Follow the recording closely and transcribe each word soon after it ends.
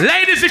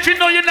Ladies, if you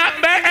know you're not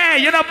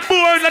you're not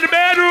born in the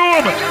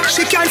bedroom.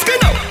 She can't spin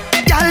up.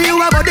 Girl, you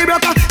a body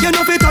broker. You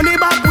know fit on the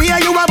back. We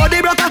are you a body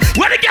broker.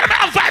 When you get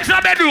about vibes in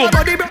the bedroom,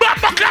 but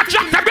clap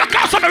chuck the broke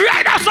out some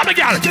right now, some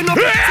girl.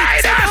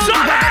 Right now,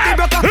 some.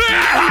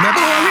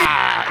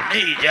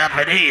 Me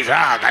Japanese,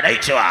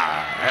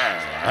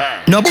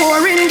 no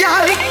boring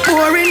girl,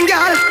 boring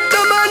girl.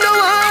 No man no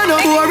one,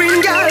 no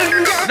boring girl.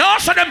 No,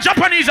 so them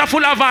Japanese are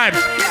full of vibes.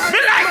 Me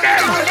like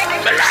them.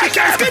 Me like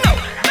them.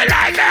 Me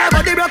like them.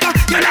 Body broker.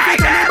 You know fit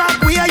on the back.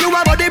 We are you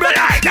a body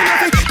broker. You know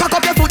fit cock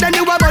up your foot and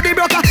you a body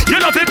broker. You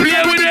know fit play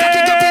with it.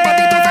 You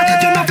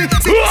know fit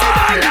sit down. You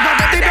a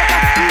body broker.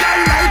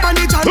 Life on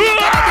the chan. You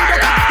a body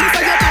broker. You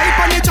say you type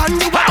on the chan.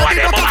 You a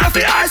body broker. You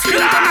fit ice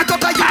cream on the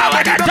cup. You a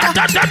body broker.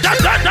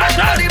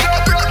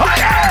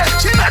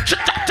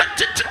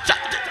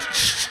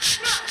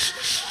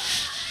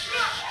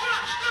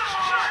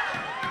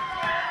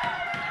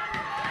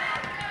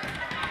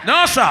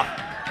 No, sir.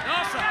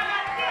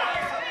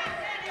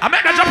 I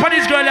met the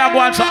Japanese girl here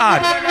going so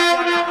hard.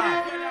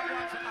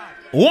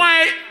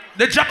 Why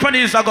the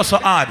Japanese are go so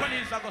hard?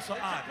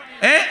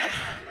 Eh?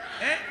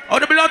 How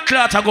the blood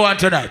clot are going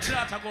tonight?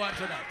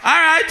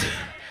 Alright.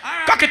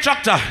 Cocky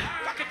tractor.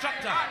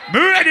 Me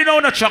ready now,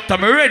 no tractor.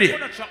 Me ready.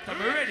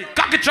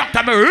 Cocky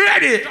tractor. Me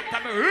ready.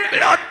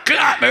 Blood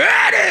clot. Me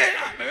ready.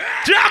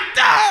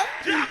 Tractor.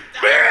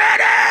 Me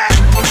ready.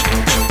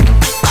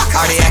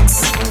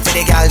 RDX for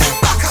the girl.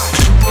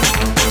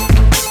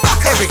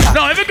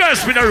 No, every girl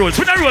spin a roll,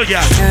 girl. Turn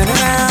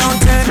around,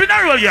 spin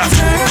a roll, girl.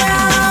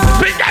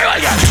 Spin a roll,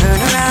 girl.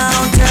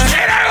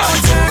 Spin a roll.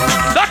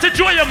 Not to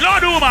join young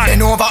Lord woman.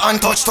 Bend over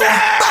and touch toe.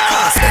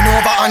 Bend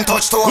over and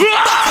touch toe.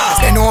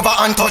 Bend over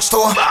and touch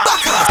toe.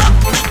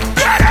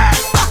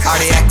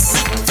 RDX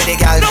for the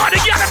girl. No, the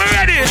girl I'm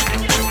ready.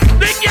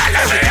 The girl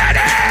I'm ready.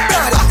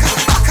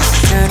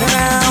 Turn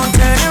around,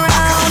 turn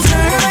around,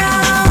 turn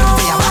around.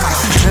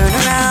 Turn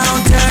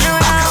around, turn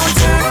around,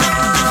 turn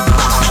around.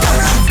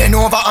 Bend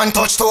over and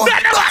touch toe.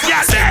 Bend over, girl.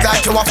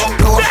 Like you a fuck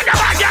blow. Bend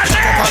over, girl.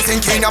 Up and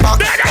sink in your back.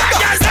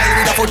 Style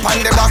with a foot on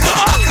the back.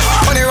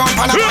 Turn it round,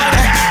 pan a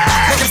body.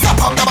 Make him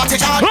stop up the body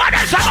charge.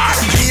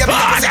 Be a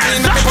bit pussy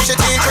clean, make me push it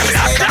in. Crazy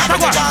slide and a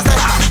pretty jazz.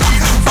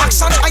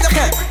 Action, I don't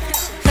care.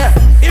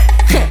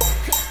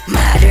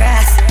 Mad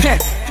ass.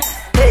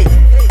 Hey.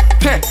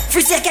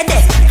 Free second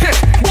day.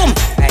 Boom.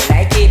 I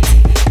like it.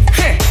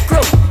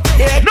 Grow.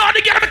 No,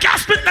 they get him a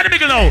gas split in the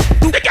middle now.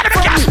 They get him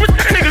a gas split in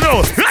the middle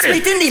now. Ready?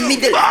 Split in the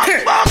middle.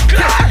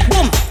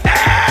 Boom.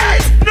 Hey.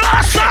 No,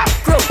 sir.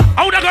 Grow.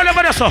 How the girl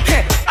over there, sir?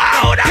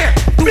 How the...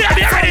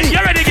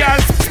 You ready, girl?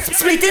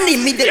 Split in the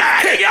middle.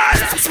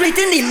 Split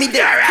in the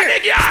middle.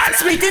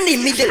 Split in the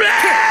middle.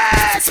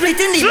 Split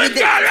in the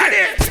middle.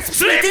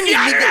 Split in the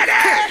middle.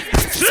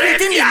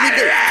 Split in the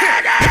middle.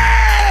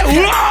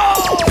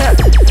 Whoa!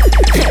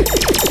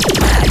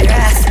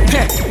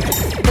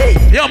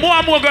 Yo, more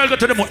and more girls go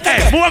to the moon.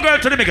 Hey, more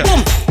girls to the middle.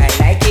 I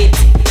like it.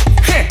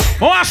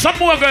 More some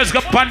more girls go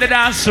on the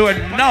dance floor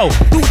now.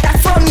 Do that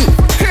for me.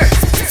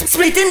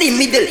 Split in the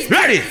middle.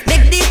 Ready?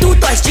 Make the two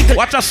toys jiggle.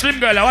 Watch a slim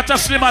girl. Watch a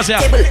slim as here.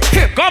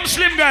 Come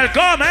slim girl,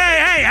 come.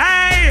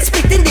 Hey.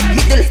 Split in the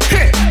middle.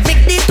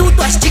 Make the two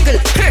toys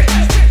jiggle.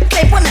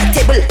 Climb on a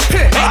table.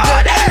 My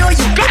girl, I know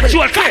you.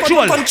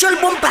 Control. Control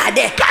bumper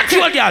there.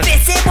 Control, girl.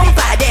 Face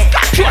bumper there.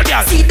 Control,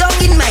 girl. Sit down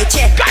in my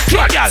chair.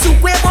 Control, girl.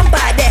 Square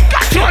bumper there.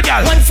 Control,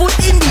 girl. One foot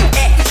in the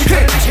air.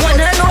 One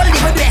hand on the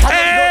bed.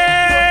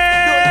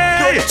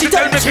 Hey. She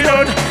tell me she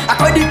done. I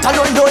credit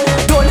alone done.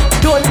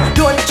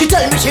 She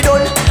tell me she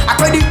done. I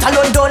credit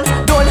alone done.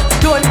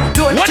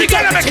 What you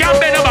gonna make your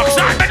bend the back?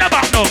 Start bend the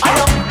back now.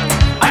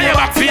 Are you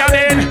back for your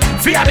bend?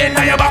 For your bend,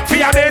 are you back for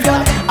your bend? Are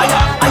you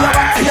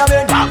back for your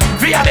bend?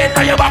 For your bend,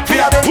 are you back for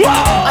your bend?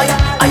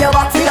 Are you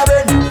back for your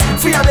bend?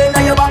 For your bend,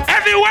 are you back?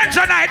 Every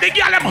Wednesday night, they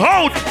get them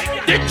hold.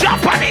 The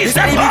Japanese,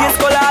 them biggest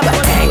collab.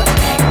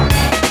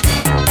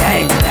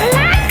 Gang.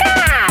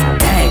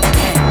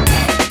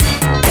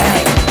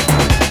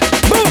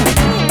 Boom.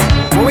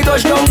 When we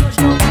touch down,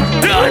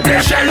 don't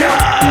be shallow.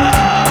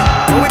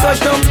 When we touch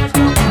down,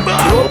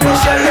 open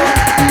shallow.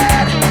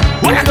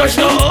 When I touch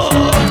down,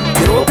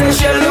 open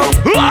shallow.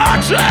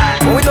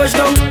 When we touch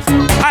down,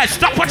 I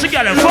stop what you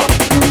get them for.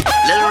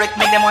 Lil Rick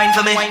make them wine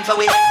for me.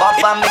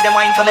 Bob Bam make them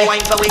wine for me.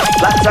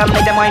 Black Sam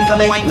make them wine for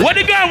me. What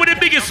the girl with the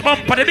biggest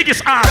bumper, the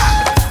biggest arm?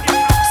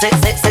 Sit.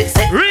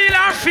 Real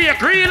or fake?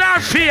 Get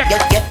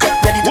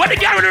ready. What the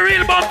girl with the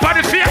real bumper,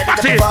 the fake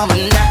party? It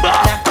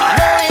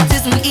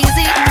isn't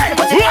easy.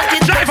 What a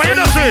driver, you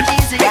know it.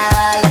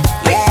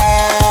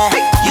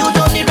 You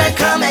don't need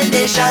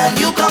recommendation.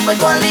 You come with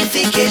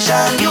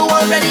qualification. You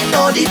already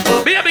know the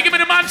book. Baby, give me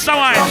the monster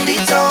wine. From the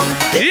tongue.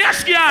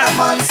 Yes, girl.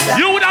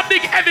 You would have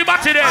big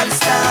everybody there.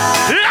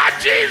 Lord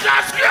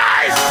Jesus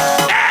Christ.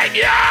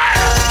 Hey,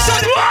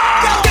 girl.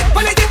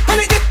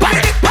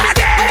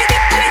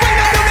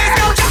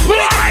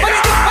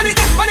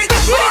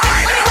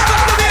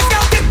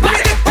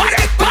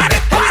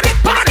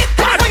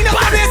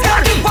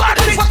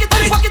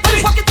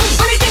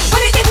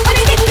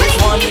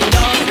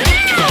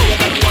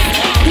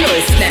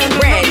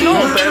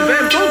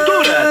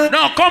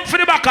 come for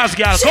the backers,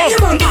 girl. Come.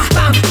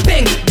 Bam,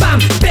 bing,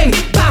 bam, bing,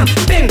 bam,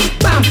 bing,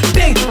 bam,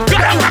 bing. Go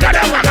down, bing,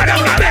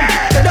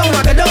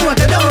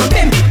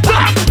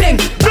 bam, bing,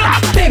 bam,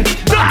 bing,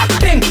 bam,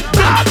 bing.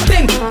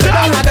 Go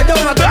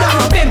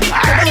down, bing,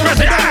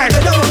 bam.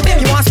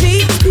 You want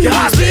speed? You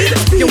want speed?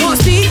 You want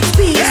speed?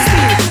 Speed.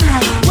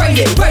 Rate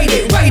it.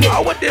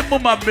 I want them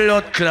mama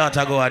blood clot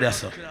to go out there,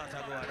 sir.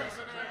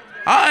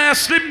 I a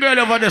slim girl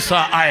over there, sir.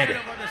 Hide.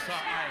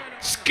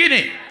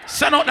 Skinny.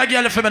 Send out the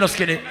girl for me, no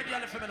skinny.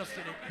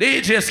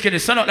 DJ Skinny,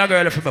 send out the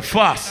girl for me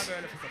fast.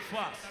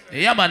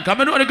 Yeah, man, because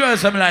I know the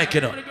girls I'm like,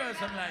 you know.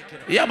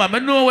 Yeah, man, I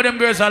know what them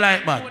girls are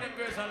like, man.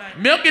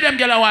 Me give them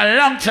girl a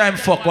long time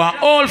fuck, one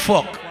old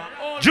fuck.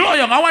 Joe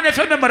Young, I want if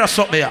you remember that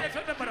something here.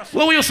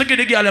 What we used to give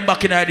the girl them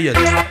back in the days?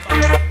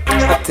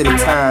 Up to the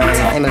time,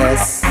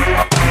 timeless.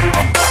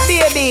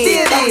 Baby,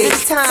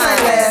 it's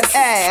timeless.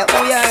 Hey,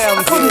 we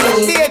are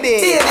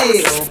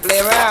baby. Don't play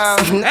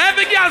around.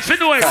 Every girl should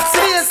know it.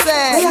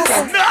 Seriously?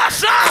 No,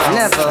 sir.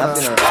 Never.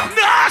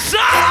 No, sir.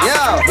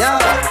 Yo. No,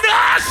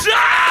 sir.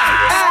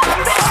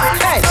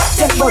 Hey,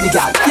 take body,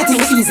 girl. You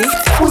think it's easy?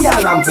 We are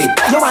around with.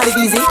 You want it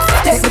easy?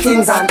 Take the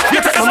things and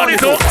you take the money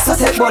too. So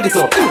take body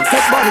too.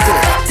 Take body too.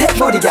 Take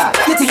body, girl.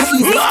 You think it's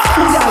easy? We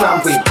are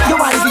around with. You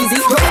want it easy?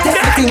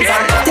 Take the things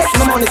and take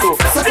the money too.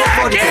 So take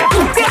body too.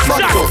 Take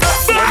body too.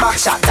 Back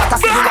shot, that a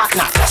feel like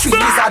now. Street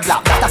lizard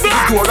lap, that a feel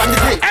door on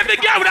the drink. Every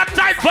girl with a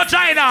tight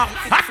vagina,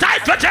 a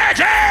tight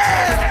vagina.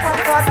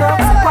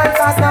 Wine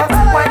fast now.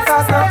 Wine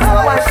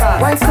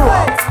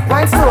slow.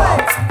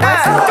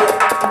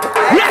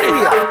 Ready?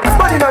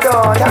 Body no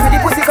door, can be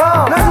the pussy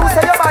come. No you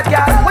say you bad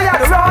girl, we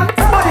are the run.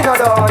 Body no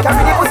door, can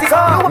be the pussy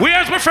come.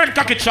 Where's my friend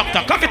Cocky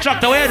Choctor? Cocky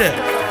Choctor, where they?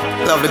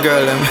 Love the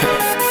girl, them.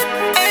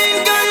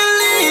 Ain't gonna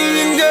leave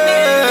you, girl.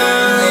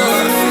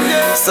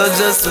 So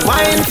just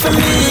wine for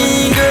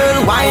me,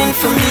 girl. Wine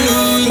for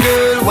me,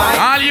 girl. Wine.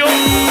 All you.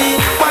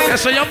 Wine.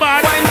 Yes, so you're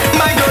bad. Wine.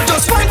 My girl,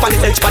 just wine. Pan the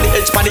edge. Wine.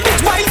 Pan the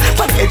edge.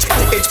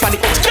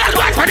 Girl,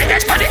 wine for the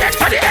edge. Wine.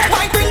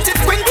 Bring it.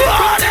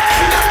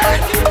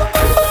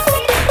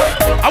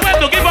 I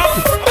went to give up.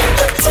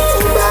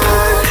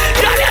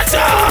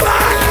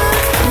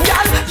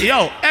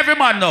 Yo, every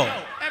man know.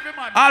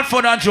 All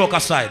fun and joke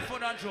aside.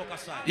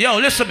 Yo,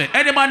 listen to me.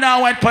 Any man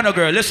now went pan a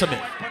girl, listen to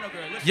me.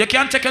 You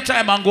can take your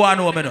time and go on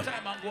home, you know.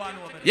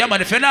 Yeah,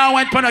 man, if you now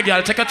went pan a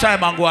girl, take your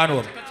time and go on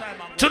home.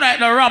 Tonight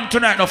no ram,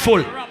 tonight no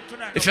full.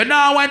 If you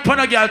now went pan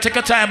a girl, take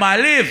your time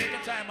and leave.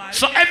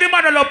 So every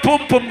man a love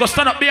pum pum, go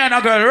stand up behind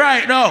a girl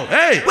right now.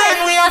 Hey!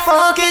 When we are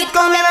fuck, it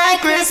coming like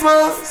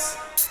Christmas.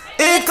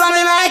 It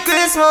coming like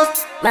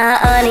Christmas. My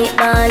honey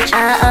bunch,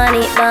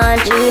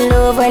 you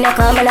love when you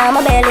coming on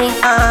my belly.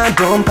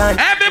 Don't pan.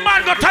 Every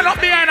man go turn up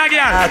behind a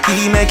girl.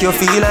 Key make you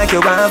feel like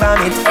you're gonna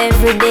vomit.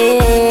 Every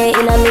day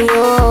in a me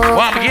up.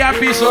 Want me give her a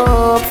piece up?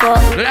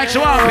 Like she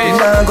want a piece?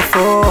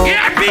 Give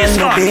her a piece,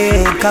 man.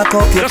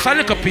 Just a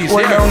little piece,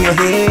 yeah.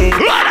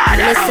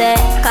 Me say,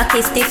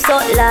 cocky stiff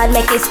so, lad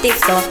make it stiff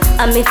so.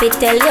 And me fit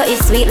tell you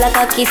it's sweet like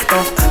a kiss so.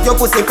 Your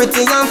pussy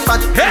pretty and fat,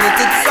 make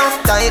it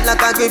soft, tight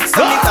like a grip,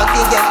 so me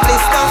cocky get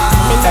blister.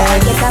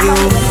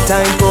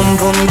 Time boom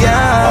boom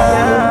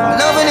girl.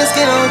 Loving your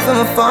skin out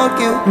from a fuck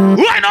you.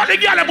 Why not the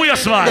girl with your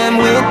smile?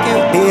 Them with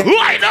you.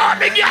 Why not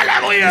the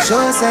girl with you?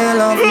 Sure say you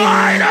love me.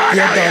 Why not?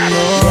 You don't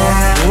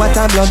know what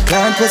a blood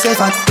clot we say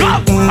fat.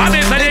 I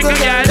mean, so the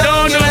girl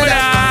don't do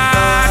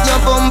that.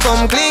 Your bum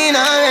bum clean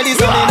already,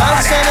 so me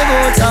dance to the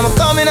boots. I'm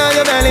coming on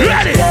your belly.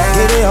 Ready?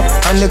 Get it up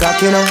and the cock,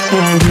 you know.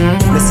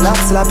 Me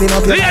slapping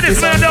up your cocky.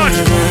 This man done.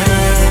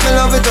 Me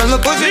love it when me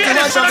push it, you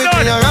want shove it,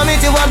 you ram it,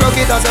 you want broke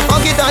it, I say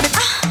fuck it on it.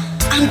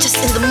 I'm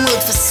just in the mood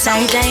for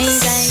some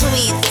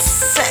sweet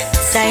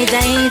sex.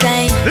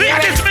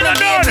 This man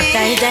done.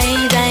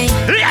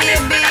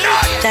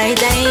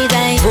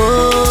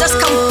 Just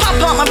come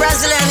pop out my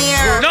Brazilian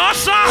here. No,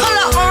 sir. Pull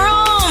up my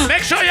room.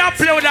 Make sure you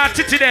play with that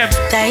titty them.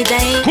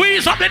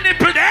 Squeeze up the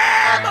nipple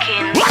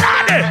them. What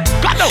are they?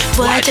 Come on.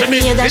 Boy, tell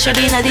me that should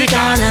be in the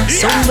corner.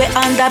 Somewhere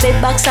under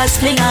bed box and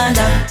sling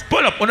under.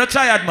 Pull up, you're not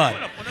tired,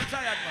 man.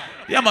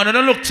 Yeah, man, you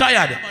don't look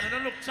tired.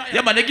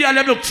 Yeah, man, the girl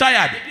them look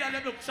tired.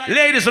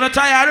 Ladies, you not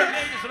tired?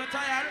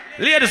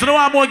 Ladies, you don't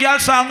want more girl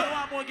song?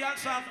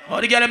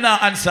 Oh, the girl them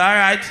not answer,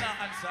 alright?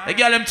 The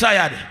girl them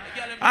tired.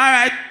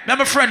 Alright,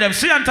 my friend them,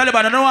 see and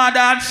Taliban, you don't want to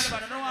dance?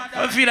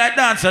 I feel like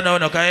dancing now,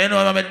 because you know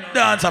I'm a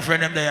dancer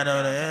friend them there, you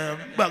know.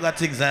 Bag of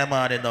things I'm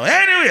on it now.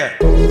 Anyway.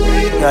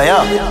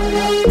 Yeah.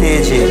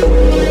 DJ.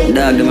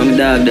 Dog them, I'm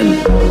dog them.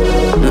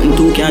 Nothing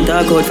too can't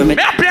talk out for me.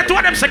 I play two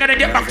of them second and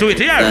get back to it,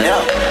 yeah?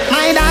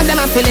 My dog them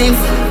a feeling.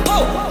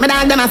 My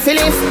dog them a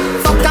feeling.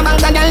 Fuck a bag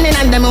of girl in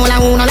and them all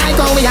who no like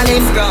how we a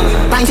live.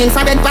 Punching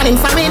for bed, panning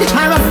for it.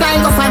 My rough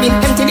line go for it.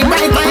 Empty the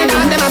bright, my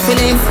dog them a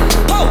feeling.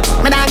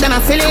 My dog them a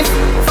feeling.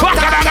 Fuck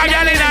a bag of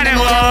girl in and them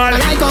all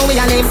like how we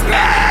a live.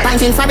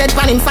 Punching for bed,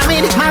 panning for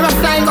it. My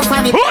rough line go for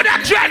it. Who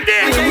that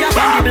trendy?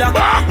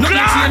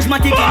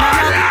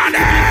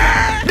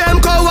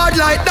 Them coward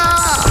like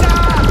that.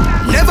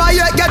 Never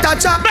yet get a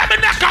chop. Let me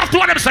knock off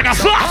two of them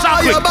seconds. Force up.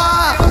 your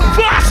back.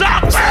 Force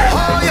up.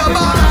 Oh, your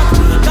back.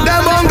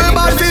 Them hungry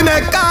bad fi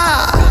make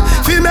car.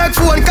 Fi make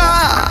phone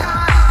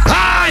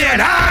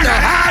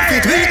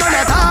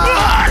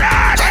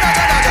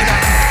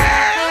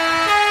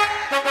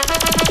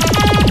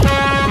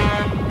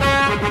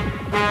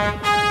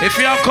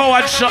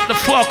coward, shut the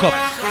fuck up.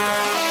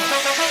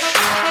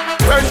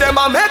 When them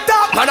a make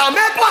that, man a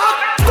make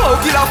walk. Go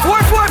kill a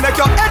 4-4, make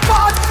your head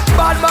part.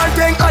 Bad man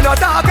think I'm not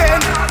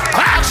talking.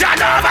 Action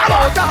over,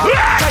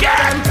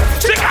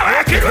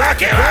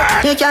 work it.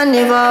 You can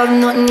never have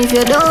nothing if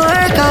you don't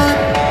work hard.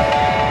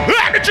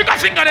 Let the trigger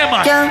finger them,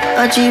 man. Can't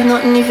achieve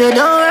nothing if you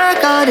don't work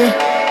hard.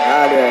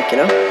 Hard work, you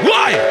know.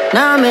 Why?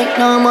 Now make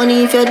no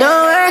money if you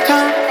don't work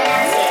hard.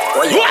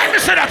 Why me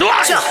say that?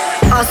 Why?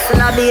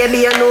 Hustler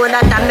baby, you know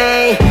that I'm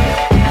me.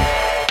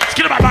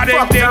 Skill my body.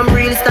 Fuck some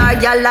real star,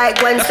 girl like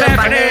Gwen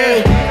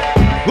Stefani.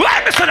 Why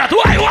me say that?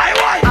 Why?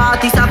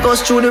 Artists that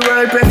goes through the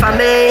world pray for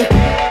me.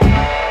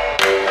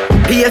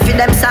 Pay for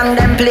them song,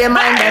 them play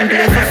mine, them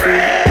play for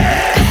free.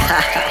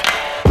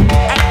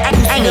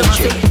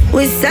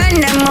 We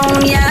send them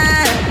on,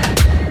 yeah.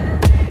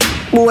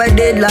 Boy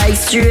dead like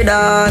straight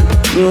dog.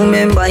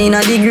 Remember in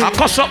a degree. I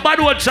cuss up bad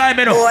old time,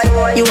 you know.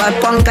 Boy, you a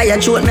punk, I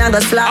shoot me, I go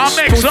slash.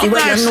 I make some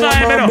nice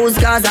time, you know. Booze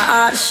cause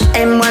I ash.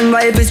 M1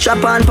 rifle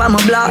strap on for my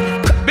block.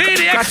 Be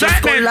the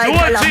excitement, the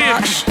whole team.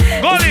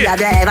 Go in.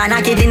 Have you ever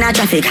knocked it in a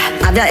traffic?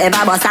 Have you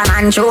ever bust a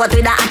man throat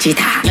with a hatchet?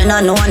 You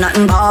don't know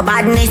nothing about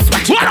badness,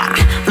 watch it.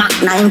 Mac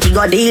 90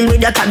 go deal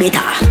with your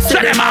cabita. Say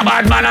them a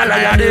bad man, I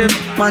lie them.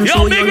 Man Yo,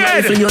 show big you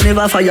head. rifle, you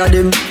never fire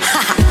them.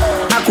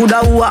 I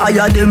coulda who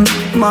hire them.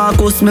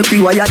 Marcus me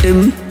pre-wire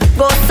them.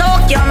 Go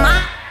soak your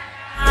man.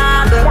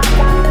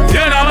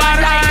 You know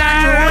what I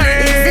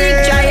Zig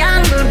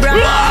triangle, bro.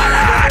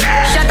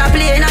 Shut up,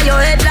 play in your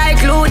head like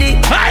Ludy.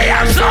 I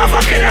am so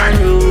fucking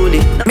unruly.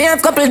 Me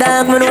have couple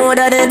dog, me know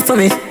that dead for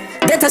me.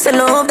 That us a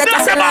love, that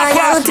us a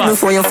loyalty.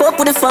 Before you fuck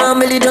with the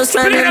family, just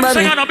try remember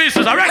me. No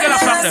business, a regular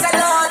from them. I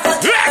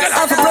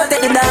have to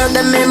protect the dog,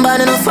 them member,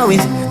 no for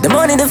it. The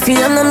money, the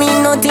fame, no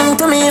mean nothing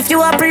to me. If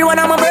you are pre one,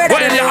 I'm a bird.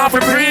 Well, you have to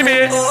pre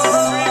me.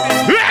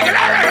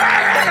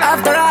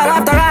 After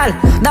all,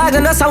 dog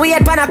and us a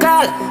weird pan a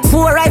call.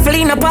 4 rifle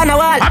in upon a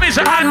wall.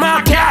 I'm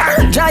my car.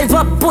 Drive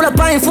up, pull up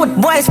on foot,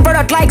 boys spread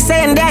out like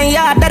saying damn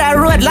yard that I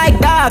road like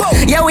dog.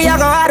 Yeah, we a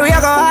go hard.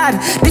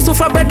 This one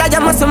for bread that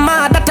you must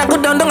mad. That a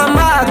good down a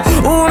mag.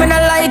 Ooh, me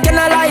not like, and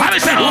I like.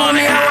 Ooh,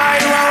 me a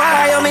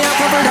why, me a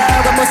couple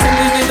dog. I must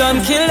leave We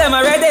done kill them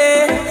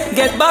already.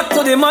 Get back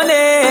to the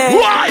money.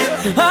 Why?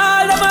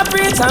 All them a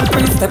preach and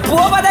preach. Step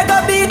over, they go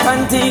beat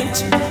and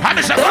teach. Them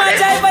a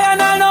jive by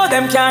and I know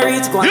them can't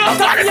reach. Go You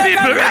got the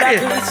people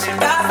ready.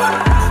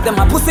 Them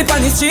a pussy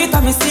on the street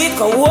and me see it.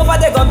 Go over,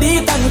 they go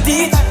beat and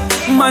teach.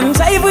 Man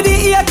jive with the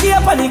ear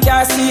cape and the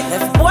car seat.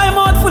 Left boy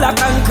mouth full of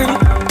concrete.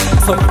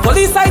 So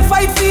police side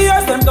fight for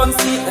years, them don't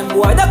see them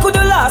boy that could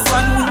the last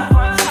one week.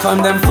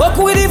 Come them fuck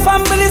with the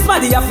families,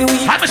 man, they have to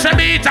weak. I'm a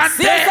beat and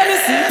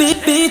teach.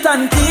 Beat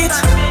and teach.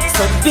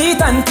 So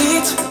beat and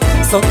teach.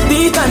 So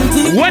beat and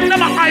teach. When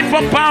them a hype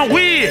up and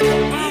we,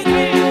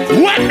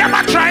 when them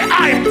a try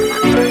hype,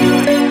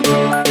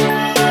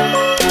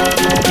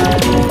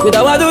 with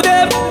our do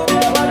them.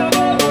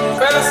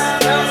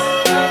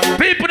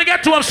 people to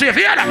get to them safe,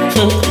 hear that?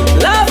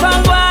 Laugh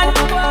and go on.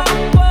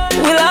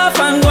 We laugh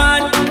and go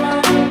on.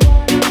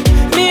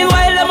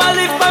 Meanwhile, them a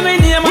live for me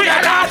name. We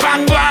a laugh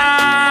and go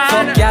on.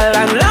 Fuck y'all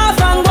and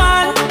laugh and go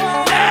on.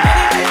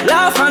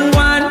 Laugh and go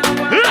on.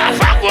 Laugh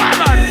and go on,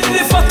 man.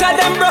 The fucker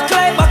them broke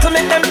like buckle,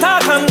 make them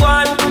talk and go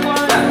on.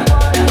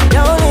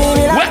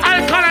 We're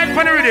alkaline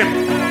for the rhythm.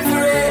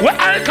 We're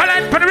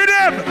alkaline for the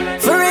rhythm.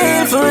 For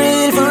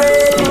real.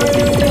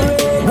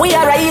 We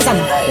are rising,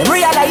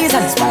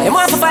 realizing. You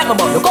want to fight my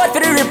boy, look out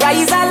for the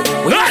reprisal.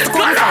 We have to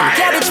come from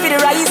cabbage for the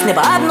rice.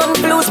 Never had none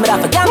blues, me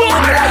that for gamble in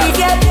my life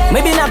yet.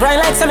 Maybe not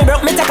grind like semi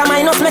broke, me take a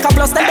minus, make a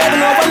plus. Them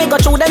baby know when me go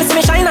through them, see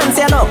me shine and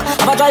say look.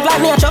 Have a drive like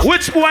me a truck.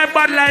 Which boy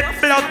bad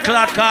like blood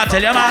clot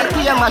cartel, you man?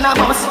 Yeah, man, I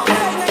boss.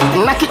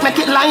 Make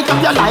it light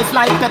up your life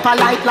like pepper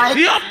light.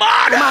 You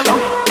mad?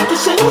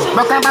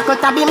 Broke a back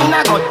out a beam in a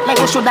gut. Like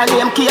you shoulda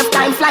name cave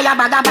time fly a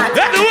bag a bag.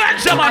 Let the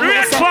wind, man,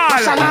 rainfall.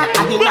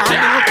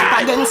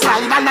 Against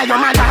slide and your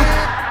mother.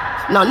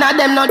 None of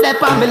them know they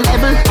on me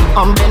level.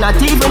 I'm not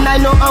even I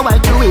know how I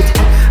do it.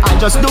 I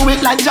just do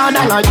it like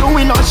Jordan or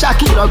you know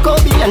Shakira or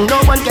Kobe and no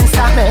one can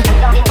stop me.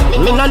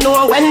 Me no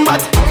know when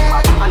but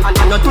I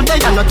know today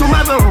and not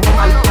tomorrow.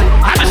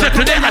 I said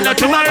today and not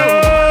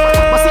tomorrow.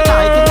 What's it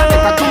like in a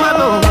better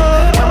tomorrow?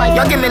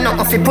 You give me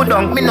nothing fi put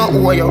down, me no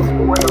owe you.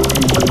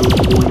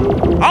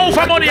 How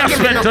for money you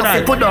spent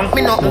tonight? Put down,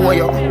 me no owe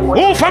you.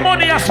 Who for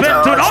money you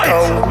spent tonight?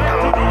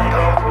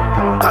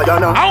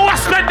 How I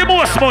spend the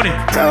most money?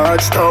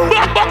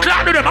 But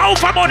clap to them, how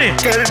for money? I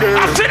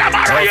see them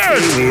out of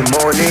years.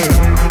 Money,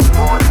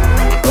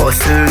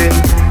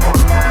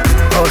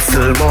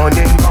 hustle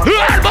money.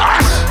 Well,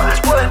 boss,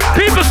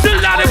 people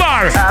still down the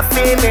bar. I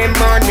feel me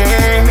money,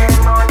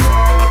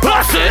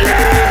 hustle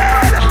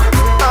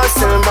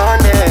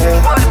money.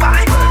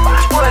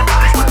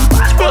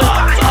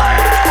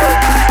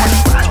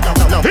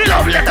 He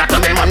love letter to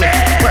me money.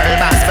 World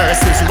Boss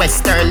versus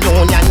Western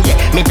Union, yeah.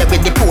 Me there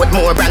with the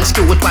Portmore and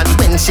Stuart one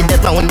when she dey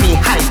round me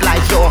hype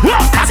like yo.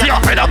 Pass it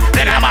up,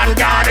 then a man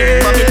got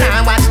it. But me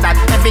can't watch that.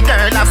 Every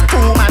girl have 2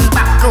 man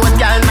back road,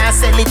 y'all now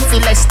sell it for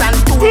less than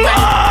 2 man.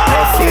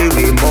 I feel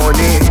me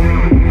money,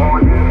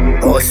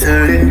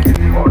 hustle.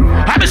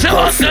 I'm say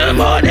hustle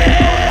money. I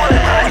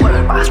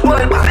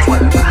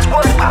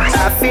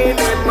feel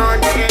the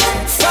money.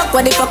 Fuck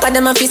what the fuck are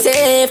them a fi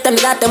safe. Them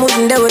that them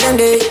wouldn't do them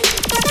day.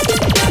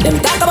 Them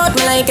talk about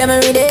me like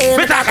every day.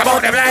 We talk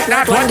about them like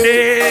that one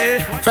day.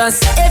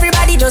 Trust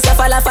everybody just a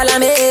follow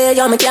me.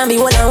 Yo, me can't be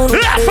one on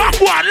one. Laugh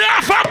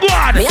up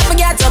one. Me have to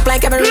get up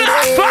like every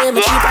day.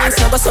 Me keep on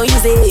snuggle so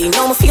easy.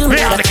 Now me feel me.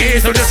 We are the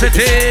keys of the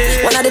city.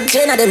 One of the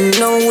gen of them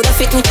know who da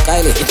fit me.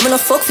 Kylie, if me no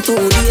fuck for 2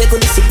 days, could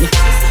sick me.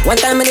 One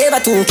time me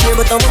never too care,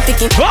 but I'm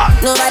picking.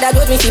 Nobody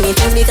got me feel me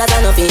things because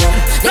I know for you.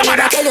 They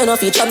never tell you no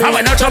for trouble. I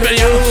will not trouble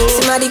you.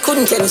 Somebody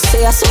couldn't tell you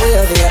say I saw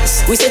you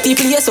obvious. We say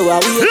people here so I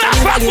we.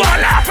 Laugh up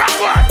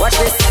one. Watch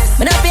this.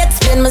 Me not fi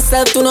explain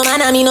myself to no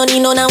man. I me no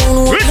need no na who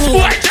know Rich me.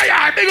 boy,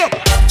 Jayar, big up.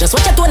 Just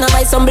watch your tone and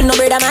buy some bill, no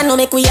brother man. No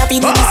make we happy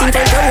do this in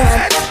front of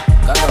woman.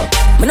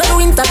 Me no do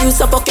interviews,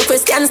 so fuck your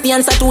questions. The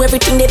answer to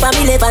everything they for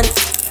me relevant.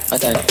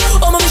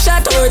 Oh, my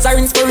short words are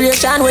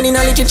inspiration. When in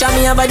a literature,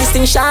 me have a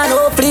distinction.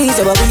 Oh, please,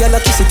 you we are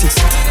lucky cities.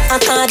 I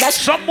can't dash.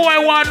 Some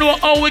boy want to know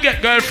how we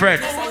get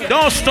girlfriend.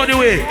 Don't study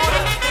way.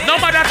 No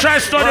matter try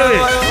study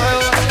way.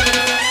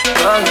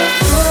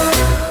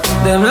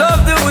 Them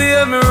love the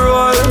way me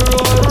roll.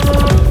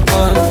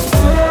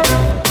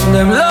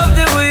 Them love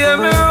the way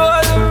me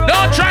roll.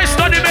 Don't try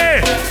study me.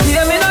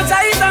 Yeah, me no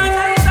titan.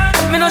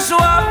 Me no show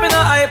off, me no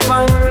hype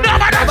on. No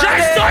matter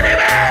try study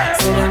me.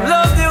 Them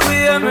love the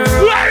way me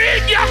roll. We're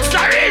in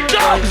youngster in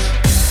dogs.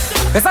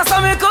 Better say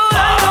me cool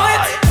and do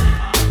it.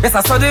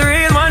 Better say the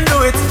real man do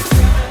it.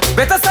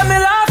 Better say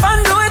me laugh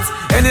and do it.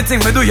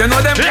 Anything me do, you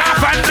know them. Laugh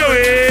and do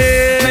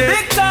it. Me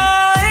big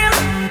time.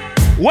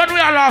 When we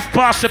are laugh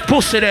past the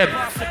pussy them,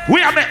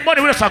 we are make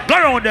money with us and go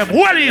around them.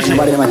 Well easy.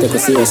 Nobody might take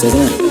us serious, isn't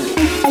it?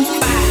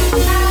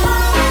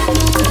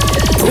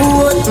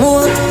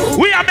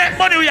 We are make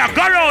money, we are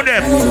go around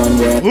them.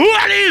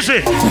 Well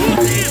easy.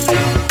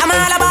 I'm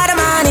all about the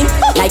money.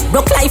 Like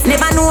broke life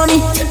never know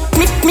me.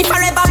 Me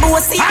forever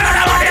bossy. I'm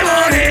all about the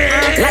money.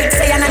 Like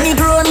say I'm a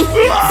Negro me.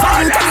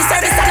 Voluntary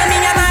service and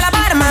me, I'm all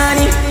about the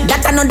money.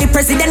 That I know the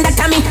president that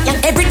me.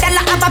 Every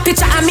dollar have a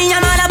picture of me,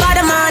 I'm all about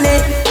the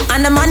money.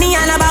 And the money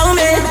all about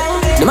me.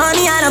 The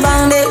money all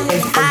about me.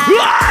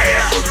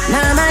 No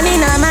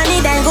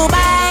money, then go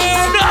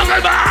buy. No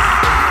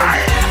goodbye.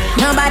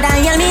 Nobody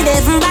hear me,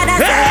 they bad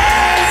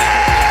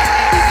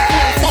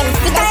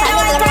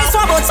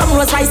some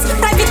Rolls Royce,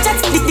 private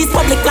jets, this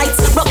public lights,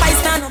 broke by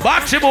stand.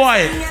 Batty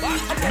boy,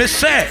 me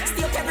say,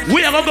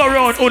 we are gonna go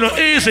around on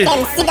easy.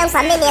 Them sit down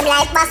for me name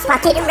like back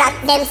pocket rock.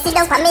 Them sit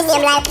down for me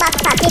name like back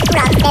pocket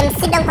rock. Them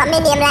sit down for me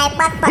name like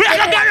back pocket rock. We are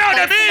gonna go around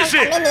them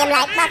easy. Me name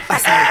like back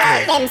pocket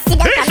rock. Them sit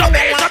down for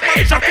me name like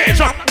back pocket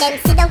rock. Them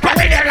sit down for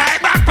me name like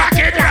back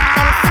pocket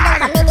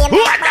rock.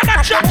 What never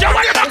shut you?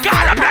 What never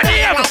call up your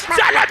name?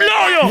 Tell them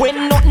know you.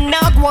 When nothing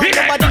not one,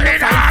 nobody no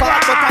fight for.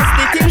 But as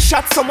the team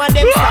shot, some of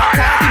them start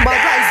talking about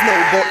rise now.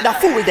 But the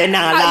fool they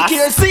not last. I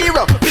kill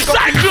zero.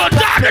 Like your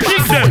dad, the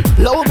things them.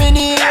 Love me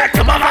name,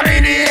 come on for me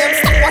name.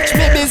 Stop watch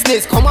me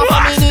business, come on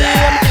for me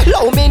name.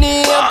 Love me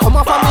name, come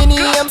on for me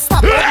name.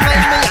 Stop watch me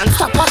and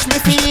stop watch me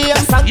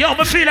fame. Yo,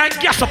 me feel like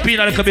gas up in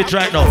a little bit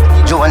right now.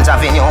 Jones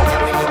Avenue,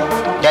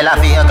 De La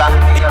Vega,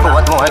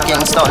 Portmore,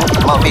 Kingston,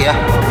 Mobile.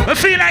 Me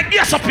feel like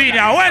gas up in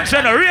here.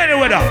 Wednesday, no rainy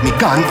weather. Me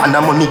gone on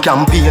a money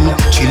campaign.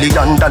 $1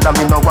 trillion,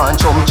 me no want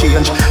some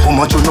change. How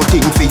much you no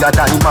think for your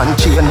diamond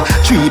chain?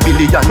 3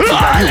 billion for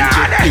your new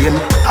jet plane.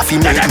 I feel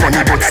make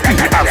money but still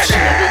have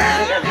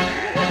shame.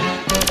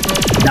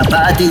 The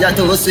party are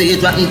too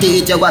sweet, rotten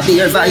teeth, you a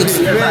beer vibes.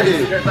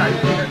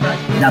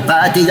 The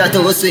party are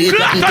too sweet,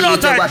 rotten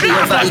teeth, you a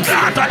beer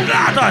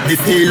vibes. Me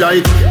feel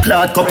like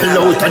clad couple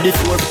out of the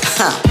floor.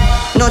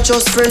 Not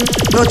just friend,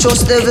 not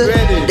just devil.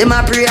 Them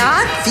a pray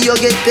hard, for you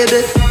get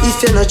pebble.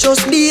 If you not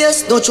just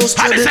BS, not just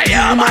trouble.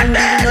 Human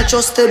being not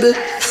just stable.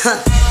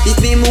 If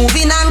me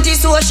moving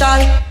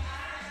anti-social.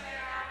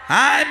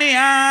 Hi,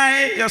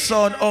 your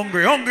son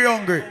hungry.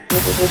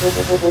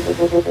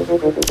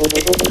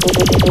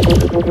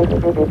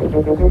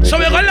 So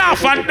we're gonna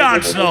laugh and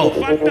dance now.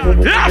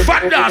 Laugh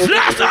and dance.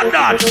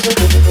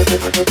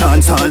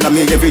 Dance all of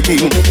me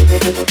everything.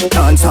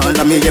 Dance all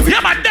of me everything.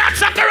 Yeah, man,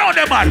 dance and go around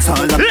them, man.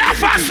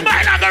 Laugh and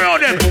smile and go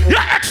around them.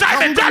 Yeah,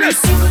 excitement, tell us.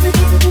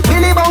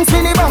 Billy bounce,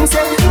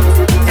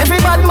 yeah. Every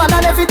bad man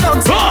and every dog.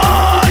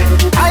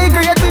 I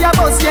agree with your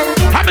boss, yeah.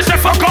 I'm say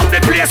fuck up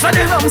the place and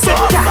you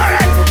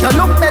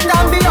look better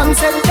than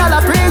Beyonce. Y'all a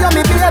pray you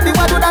me baby,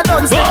 what do that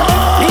done say?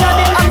 Me a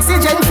the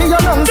oxygen for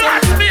your lungs.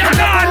 That's me a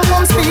dance.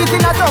 Come speak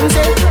in a tongue,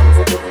 say.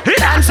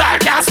 Dance all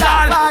can't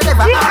start.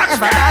 Forever and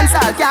ever dance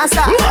all can't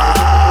stop.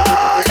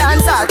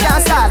 Dance all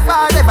can't start.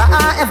 Forever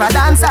and ever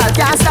dance all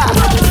can't stop.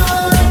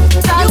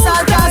 Dance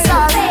all can't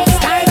start.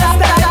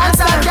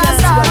 Dance all can't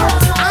stop.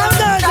 I'm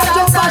there to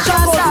jump back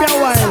and forth for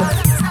a while.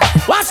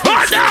 What's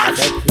that?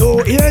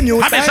 No, here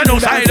new I'm a new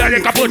side and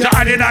you can put your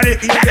hand in it.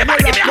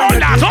 Everybody give me a hold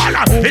dance, hold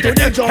on.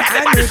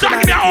 Everybody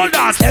start give me a hold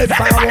dance.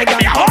 Everybody give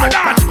me a hold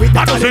dance.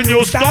 That was a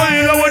new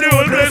style when the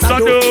whole place to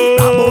do.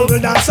 Bogle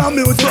dance and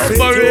music.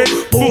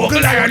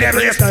 Bogle like a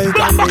place.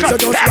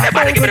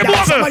 Everybody give me the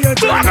bogle.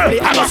 Bogle.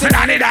 I'm a sit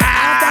down in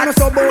that.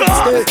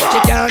 She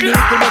can't make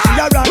it, but she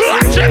a rock.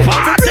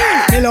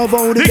 Me love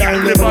how the girl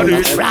live on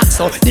it. Rock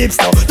so, deep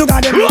so, to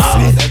God them look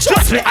sweet.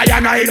 Trust me, I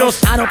and I know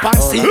stand up and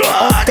see.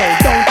 Uptown,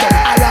 downtown,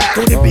 I rock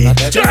to the beat.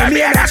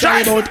 Jeremy and I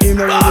try about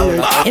him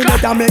already. He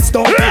better make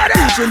stuff,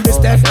 teaching this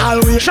step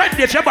always.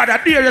 Trendy, if your body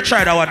dare, you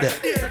try that one day.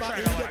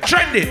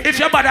 Trendy, if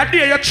your body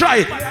dare, you try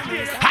it.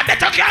 I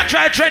bet I can't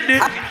try it, Trendy.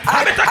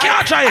 I bet I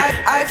can't try it.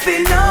 I've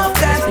seen no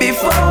dance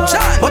before,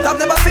 but I've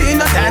never seen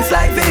a dance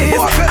like this.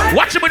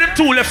 Watch him with them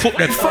two left foot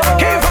then.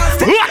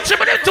 Watch him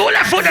with them two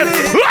left foot then.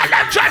 Run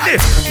them, Trendy.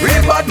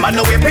 Real bad man,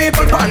 no we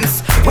people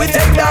pants. We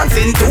take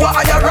dancing to a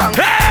higher rank.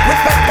 We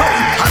spend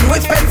pound and we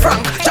spend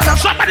franc.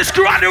 Somebody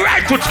screw on the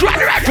right foot, screw on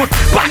the right foot.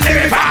 Bang the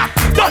river,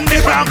 down the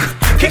flank.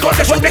 Kick out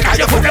the foot because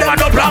you put them on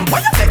the blank.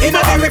 In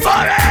the river,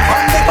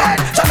 on the back.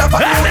 Shut up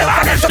and move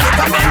up and shut up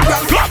and move.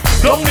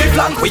 Down the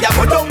flank, we are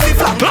go down the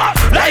flank.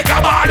 Like a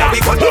baller, we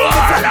go down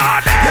the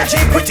flank. You're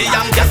cheap, pretty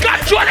young, just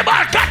control the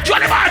ball,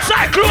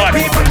 cyclone.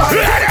 People man,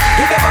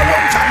 give them a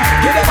run,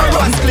 give them a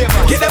run,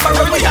 give them a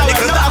run. We are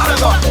little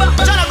dog.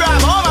 John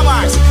Abraham, how am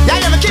I?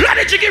 Yeah, yeah, me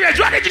Ready, chicken red,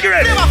 ready, chicken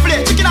red. Never play,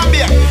 chicken and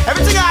beer.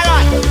 Everything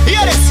alright.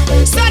 Hear this.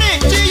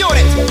 Steady,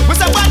 G-Unit. We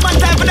say bad man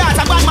time for dance,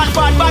 a bad man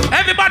for bad.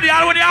 Everybody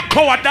already a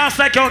coward dance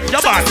like you're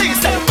bad. Sing,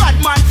 say bad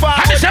man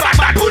forward. And you say bad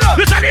man, pull up.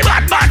 You say the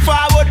bad man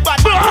forward, bad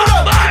man pull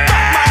up. Bad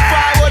man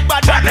forward,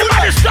 bad man pull up.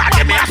 Everybody start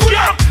me a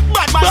stroke.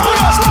 Bad man pull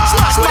up.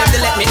 Show them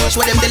they let me, show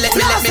them they let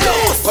me, let me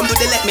know. Come do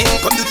they let me,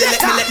 come do they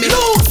let me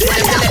know. Show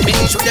them they let me,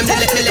 show them they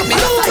let me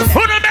know.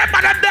 Who remember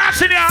them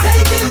dancing here?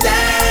 Taking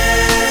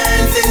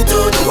dancing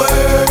to the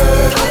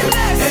world.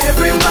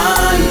 Every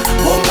man,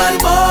 woman,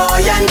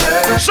 boy and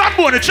girl.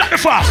 Somebody check the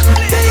fast.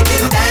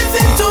 Taking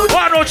dancing to the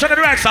world. Oh no, check the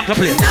right song to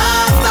play.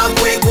 Now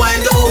we go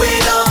and do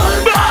it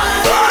all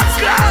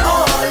night.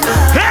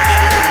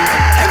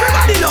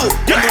 Everybody know.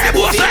 Come do the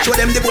bossy, show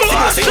them the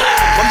bossy.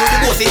 Come do the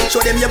bossy,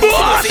 show them your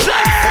bossy.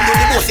 Come do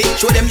the bossy,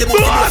 show them the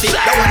bossy.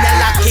 That one that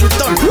like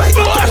Kingston, right?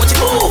 Watch it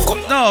move.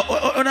 No,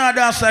 when I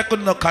dance like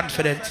I'm not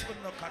confident.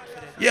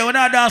 Yeah, when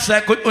I dance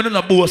like I'm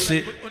not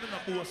bossy.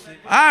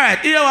 Alright,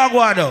 here we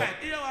go now.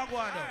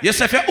 You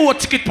say if you owe a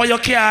ticket for your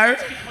car,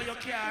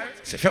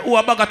 say if you owe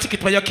a bag of ticket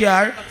for your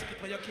car,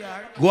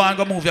 go and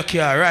go move your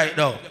car right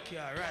now.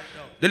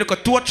 They look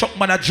at tow truck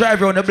man a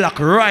drive around the block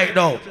right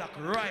now.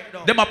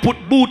 Them a put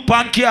boot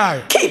pan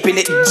car. Keeping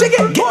it jiggy,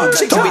 get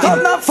jiggy with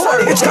it. Not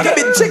funny, it's got a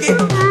bit jiggy.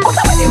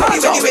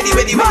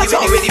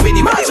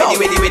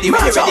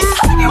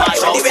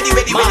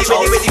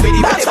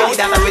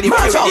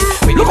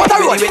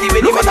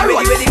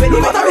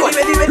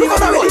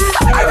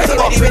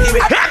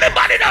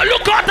 Everybody now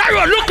look out the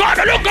road, look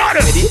out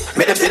the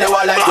Make them see the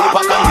wall like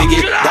Tupac and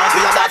Biggie. Dance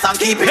with your dance and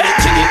keeping it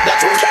jiggy.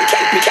 That's what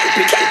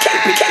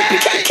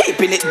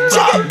keeping it jiggy.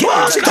 Get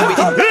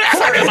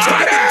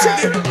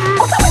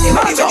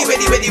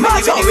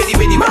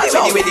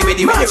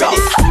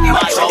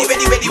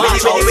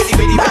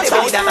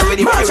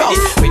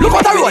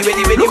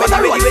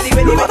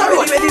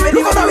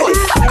jiggy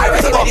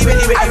with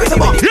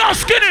it. Yo,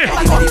 Skinny,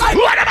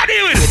 what am I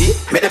doing?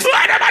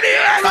 What am I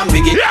doing?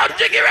 Yo,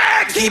 Jiggy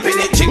Rex, keeping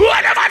it jiggy.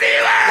 What am I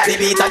doing? The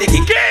beat of the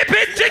kick. Keep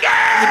it jiggy.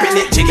 Keeping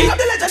it jiggy.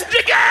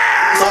 Jiggy.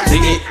 So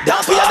jiggy,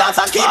 dance with your dance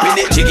and keeping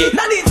it jiggy. Say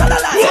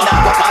that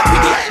go fast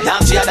with it.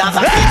 Dance with your dance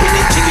and keeping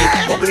it jiggy.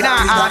 In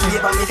our heart,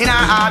 in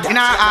our heart, in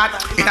our heart,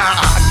 in our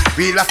heart.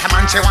 Real Rasta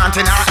man she want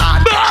in her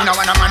heart. You know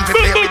when a man fi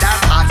play with her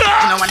heart.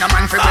 You know when a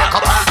man fi break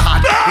up her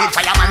heart. Real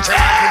fireman she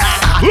want in her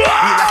heart. Real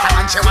Rasta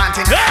man she want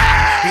in her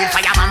heart. Real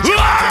fireman she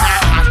want in her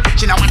heart.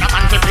 She know when a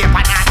man fi play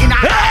with her in her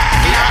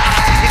heart. In her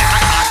heart, in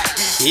her heart.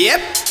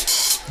 Yep.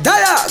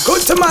 Daya,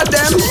 good to mad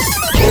them.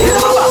 Get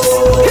them a box.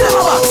 Get them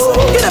a box.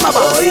 Get them a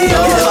box.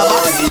 Get them a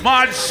box.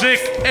 Man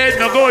sick ain't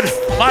no good.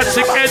 Man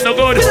sick ain't no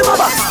good. Get them a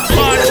box.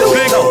 Man sick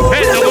ain't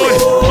no good.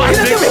 Man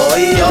sick.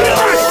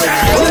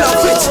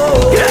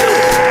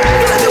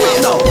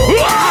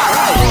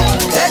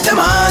 Take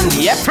them on.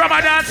 Yep. From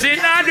a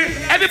dancing and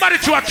everybody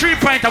to a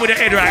 3-pointer with the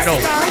head right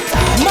now.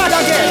 Mad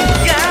again.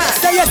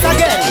 Say yes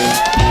again.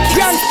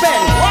 Grand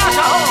spell.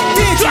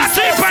 To a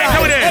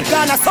 3-pointer with it.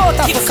 Ghana, South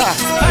Africa.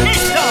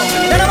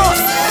 Then I'm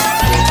us.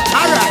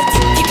 Alright.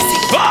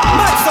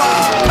 Mad song.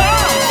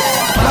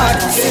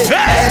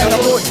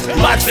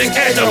 Mad sick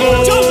ain't no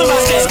good.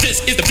 This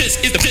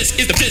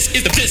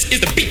is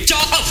the picture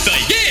of the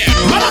year.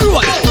 Man a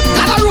road,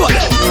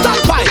 stop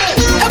fight,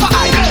 ever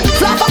hide,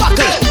 flap a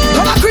buckle,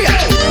 run a crate,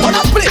 run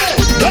a split,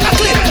 run a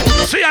clip.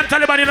 See I'm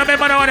Taliban in the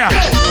member now.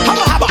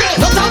 Haba,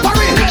 no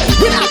tampering.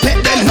 We not pet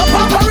them, no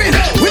pampering.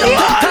 We don't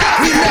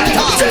talk, we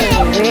mental.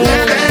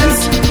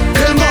 Dance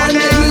till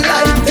morning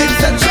light,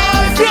 it's a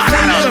joy.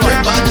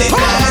 Everybody dance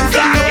all the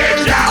time.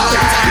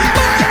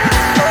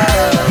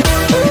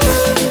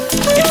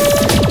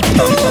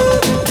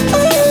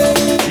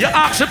 You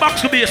ask the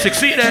box to be basics,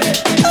 see there?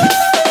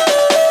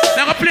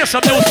 They're gonna play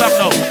some new stuff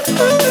now.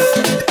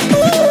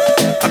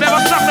 I never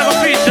stop, never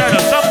feature,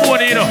 some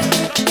money, you know.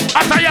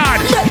 At a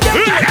yard.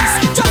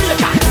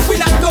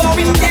 We not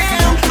going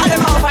down. And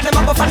them off and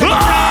them up and them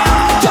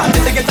down. John,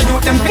 they get to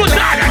you, them put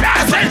on the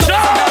dancing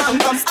show.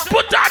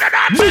 Put on the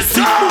dancing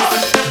show.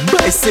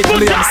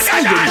 Basically, I'm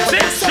saying, you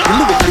live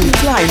it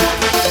incline.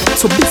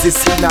 So busy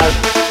signal.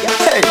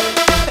 Hey,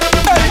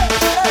 hey,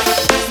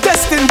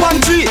 Destin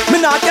 1-3. Me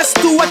not guess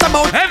 2. What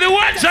about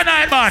everyone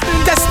tonight, man?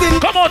 Destin.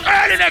 Come out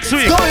early next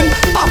week. Going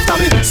after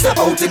me. Step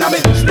out in a me.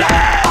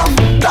 Black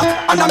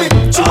and a me.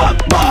 Chua,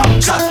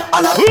 bam, shot,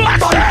 a la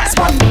bad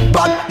span.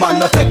 Bad man,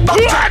 no take back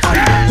chat.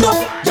 And no,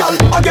 y'all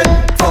again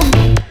from.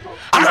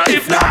 And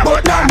if not,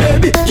 but now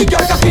maybe. You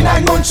got coffee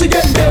 9 months, she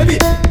get baby.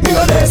 Me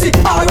no lazy,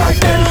 alright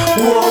then.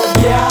 Whoa,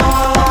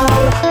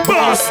 yeah.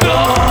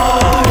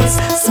 Bastards.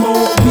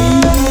 Smoke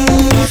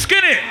weed.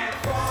 Skinny.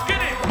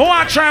 I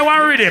want to try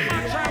one rhythm.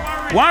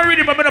 One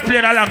rhythm I'm gonna play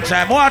in a long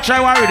time. I want to try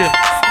one rhythm.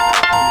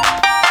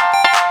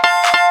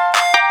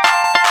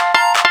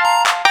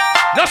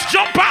 Let's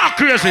jump out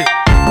crazy.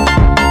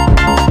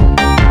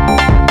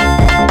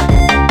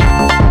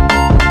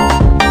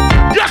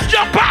 Just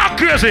jump out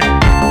crazy.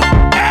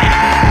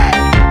 Hey,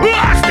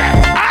 what's that?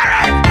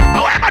 Alright.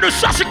 How am I do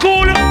sassy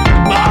cool?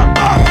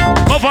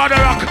 Move on the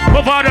rock,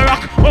 move on the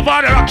rock, move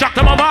on the rock, chuck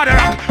them over the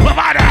rock, move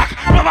on the rock,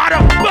 move on the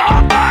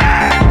rock.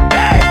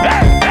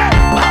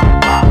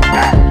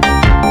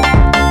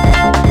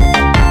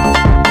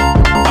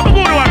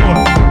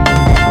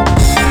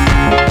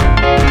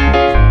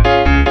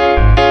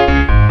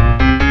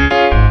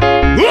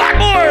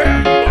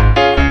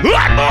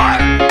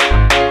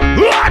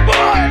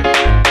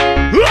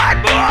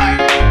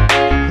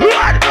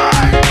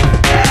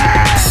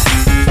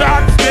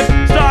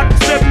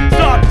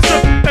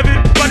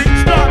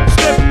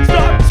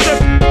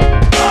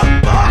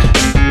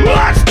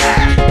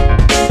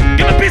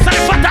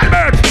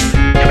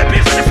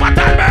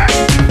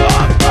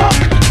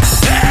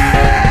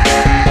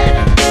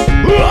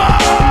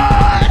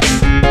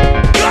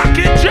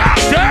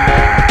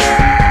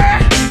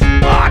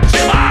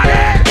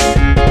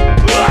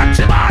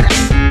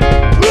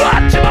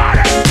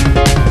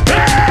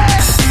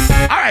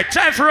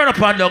 Run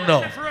up and down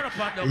now.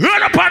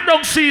 Run up and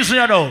down season,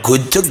 you know.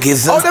 Good to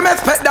give them. All them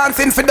expect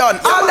dancing for done.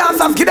 All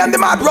dancers give them the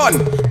mad run.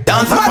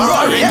 Dance mad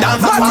roaring,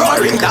 dance mad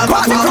roaring, dance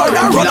mad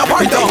roaring, run up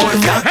and down.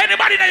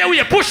 Anybody in your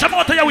way, push them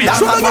out of your way.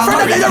 Shoot them out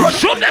of your way.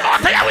 Shoot them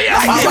out of your way.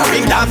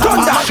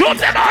 Shoot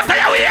them out of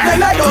your way. Then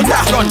I don't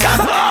dance, run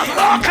dance.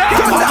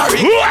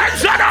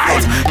 What's that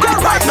out? Go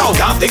right now.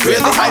 Dance the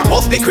crazy hype,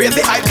 post the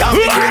crazy hype, dance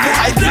the crazy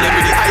hype, kill it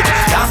with the hype.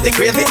 Dance the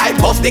crazy hype,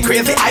 post the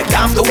crazy hype,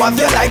 dance the ones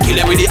you like, kill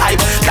it with the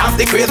hype. Dance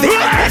the crazy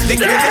hype, post the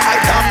crazy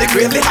hype, dance the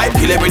crazy hype,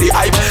 kill it with the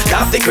hype.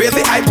 Dance the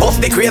crazy hype, post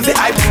the crazy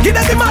hype, give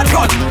them the mad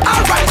run.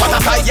 Alright, what a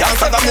side,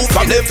 yes, and I move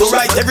from left to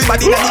right.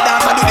 Everybody that need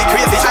dance and do the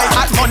crazy hype.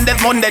 At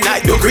Monday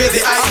night, do crazy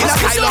hype. In a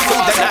style of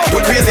food night, do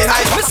crazy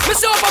hype.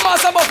 Mr.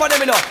 Overmass above for them,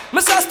 you know.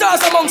 Mr.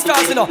 Stars among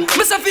stars, you know.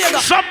 Mr. Vega.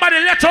 Somebody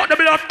let out the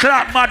blood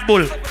clot, Mad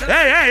Bull.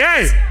 Hey, hey,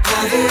 hey.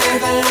 Have you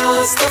ever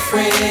lost a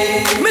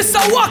friend? Mr.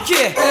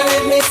 Wacky.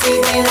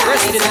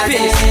 Rest in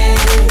peace.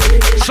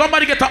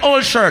 Somebody get an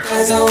old shirt.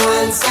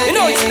 You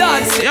know it's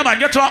dancing. Yeah, man,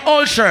 get to an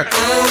old shirt.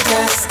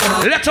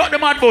 Let out the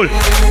Mad Bull.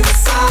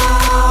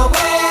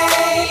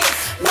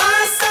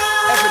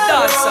 Every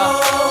dancer.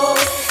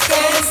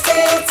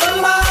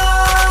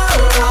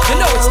 You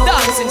know it's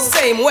dancing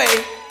same way.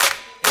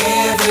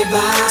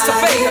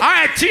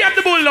 Alright, TM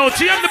the bull now,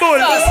 TM the bull.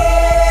 Let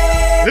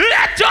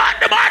out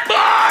the Mad Bull.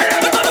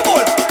 Let out the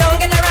bull. Don't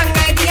get the wrong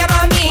idea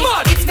about me.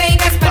 It's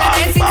Vegas, but the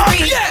dancing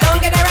free.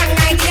 Don't get the wrong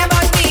idea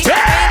about me. Vegas,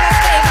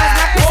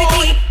 not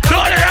pretty.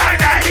 Don't get the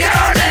wrong idea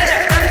about me.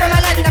 I'm from a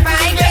land of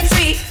high grade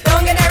street.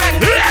 Don't get the wrong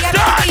idea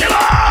about me.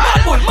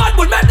 Mad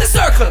Bull, make the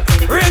circle.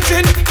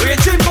 Raging bull.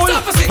 Raging bull.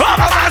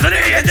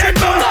 Raging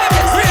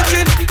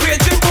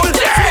bull.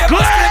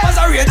 Flavors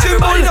are raging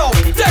bull.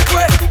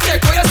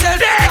 Take away yourself.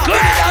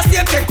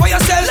 Take away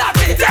yourself.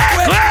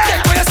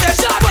 Take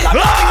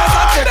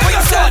away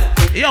yourself.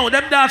 Yo,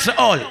 them dancers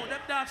all.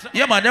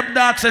 Yeah, man, them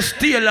dancers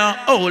steal and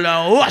all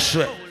and wash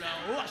it.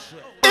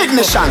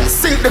 Ignition,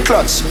 sink the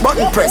clutch,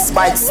 button press,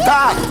 bike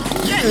start.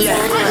 Yeah.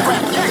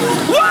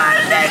 Why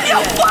did you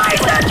fight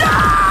the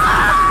dog?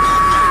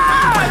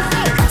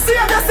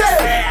 Save yourself.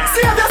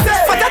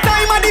 For the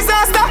time of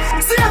disaster,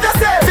 save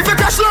yourself. If you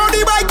crash low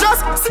the bike,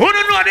 just who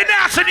don't know the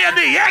dancing in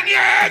the yang?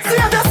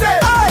 Save yourself.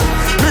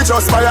 Me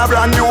just buy a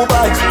brand new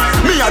bike.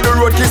 Me a the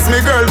road kiss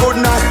me girl good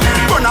night.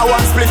 Gonna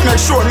one split,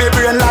 make sure me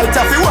brain light.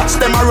 If you watch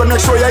them a run,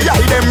 make sure you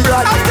eye them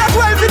bright. After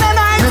 12 in the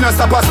night, me no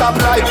stop a stop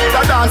light.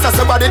 The dancer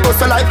somebody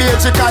hustle like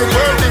BH kite.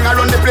 Whirling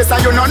around the place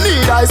and you no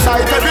need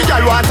eyesight. Every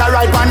girl want a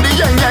ride on the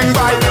yang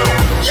bike.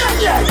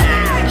 Yang.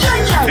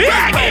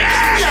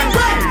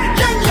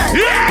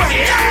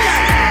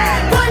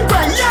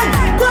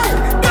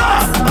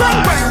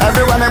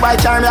 Everywhere me buy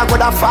car, me I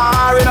coulda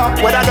far, you know.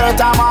 With a dirt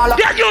and all.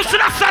 Get used to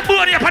that sad boy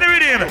on your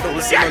rhythm.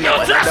 Get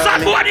used to that sad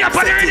boy on your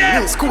rhythm.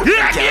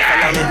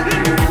 Yeah.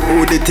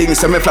 Who the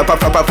things say me flap.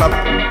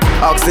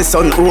 Ask the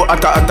sun who hot.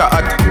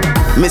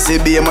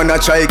 Missy B, man, I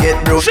try get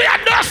broke. See, I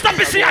don't stop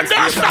it, don't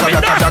stop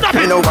it.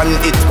 Me no one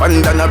hit, one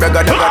done a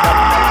bragada.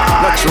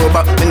 Not show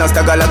back, me no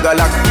stagala.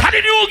 How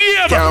did you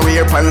give? Can't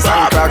wear pants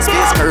and cracks,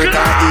 face skirt and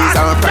ease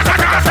and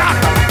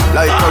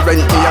like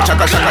current me a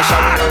chaka.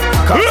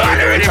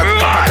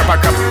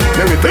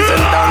 Me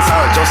represent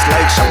dancehall just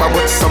like Shabba,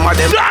 but some of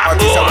them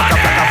artists are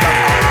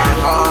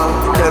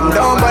them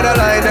down by the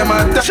line, them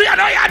a see, I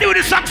know you do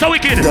this song so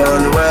wicked.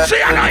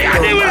 See, I know you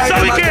do it so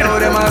wicked.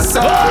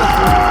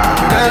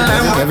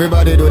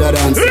 Everybody do the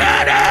dance.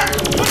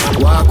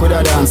 Walk with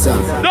a dancer.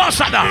 No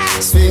stop that.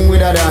 Swing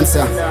with a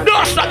dancer.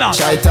 No stop that.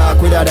 Try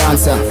talk with a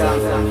dancer.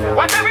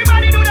 What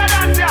everybody do the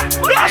dancer.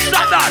 No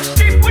stop that.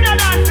 Skip with a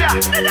dancer.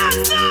 The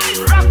dance nice.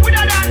 Rock with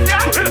a dancer.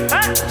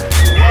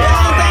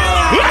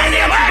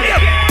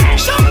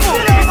 Shampoo.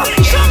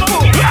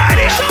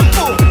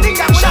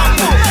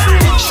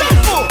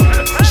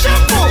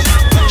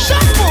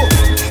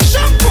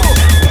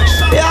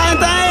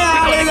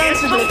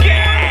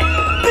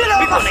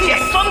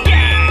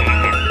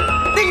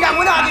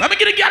 Let me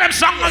get them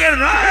song again.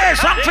 Hey,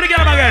 song for the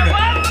girl again.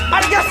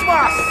 And guess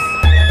what?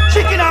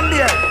 Chicken and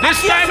beer.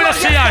 This time we'll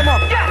see it.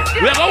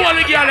 We're going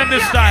to get them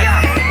this time.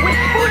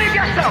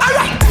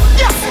 Alright.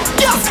 Yes.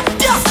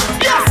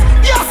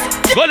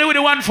 Go with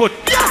the 1 foot.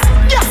 Yes.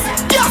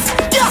 Go with the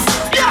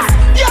 1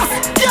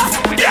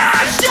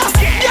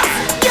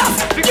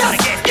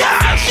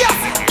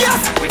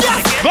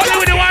 foot. Go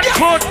with the 1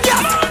 foot.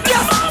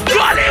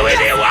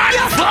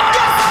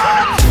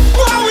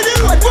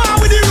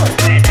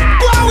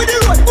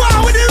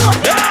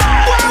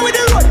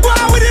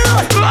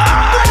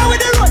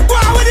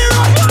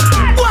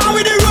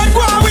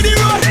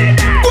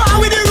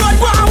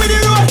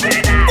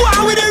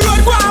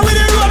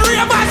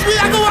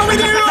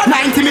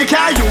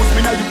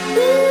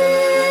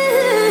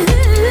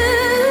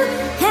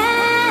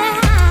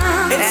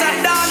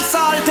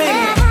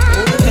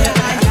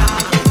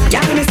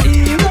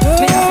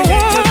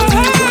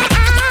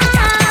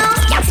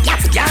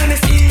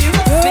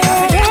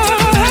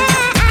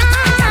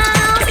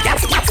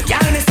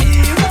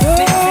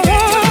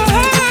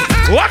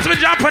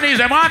 Japanese,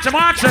 I'm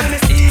watching.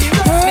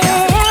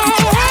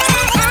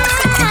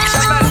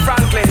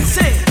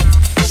 Sing.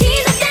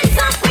 She's a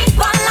dancer queen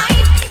for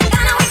life,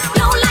 gonna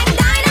explode like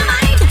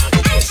dynamite,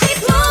 and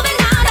she's moving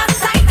out of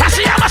sight. I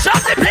see how much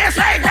of the place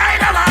like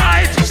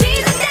dynamite.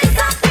 She's a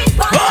dancer queen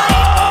for life,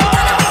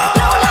 gonna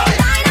explode like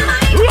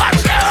dynamite.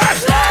 Watch that.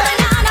 She's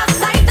moving out of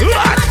sight, and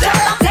she's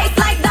gonna taste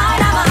like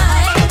dynamite.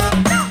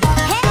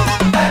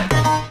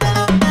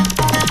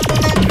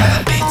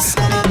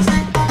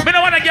 Me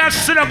don't want a girl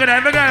sit down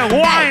there, me gonna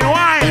wine.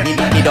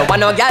 You don't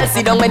want no girl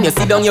sit down. When you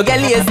sit down, you get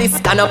lazy.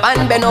 Stand up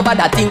and bend over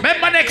that thing.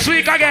 Remember next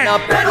week again.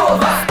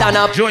 Stand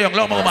up. Joe Young,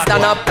 love man.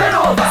 Stand up.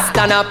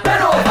 Stand up.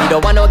 You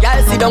don't want no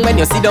girl sit down. When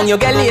you sit down, you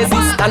get lazy.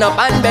 Stand up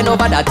and bend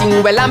over that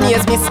thing. Well,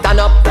 amaze me. Stand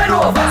up.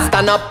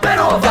 Stand up.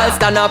 Girl,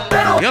 stand up.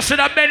 You see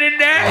that bend in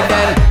there? And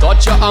then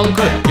touch your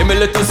ankle. Give me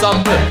a little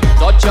sample.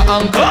 Touch your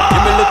ankle.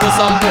 Give me a little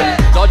sample.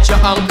 Touch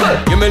your ankle.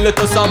 Give me a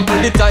little sample.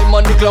 The time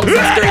on the clock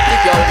is 30.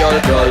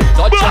 Girl.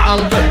 Touch your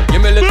ankle. Give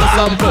me a little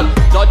sample.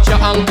 Touch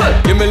your ankle.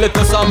 Give me a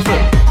little sample.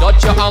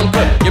 Touch your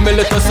ankle. Give me a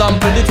little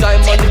sample. The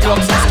time on the clock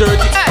is 30.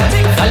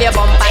 Tell your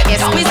bumper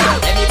exquisite.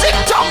 Let me tick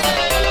tock,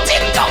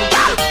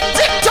 gal.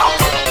 Tick tock,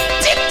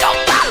 tick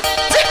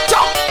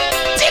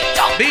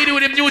tock. They do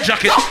with them new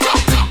jacket.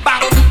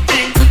 Bang,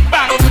 ding,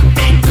 bang,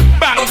 ding,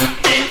 bang,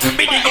 ding,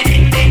 biddy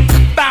ding ding,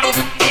 bang,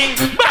 ding,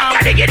 bang,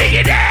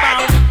 Diggy,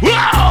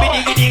 wow!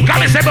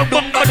 Come and say boom.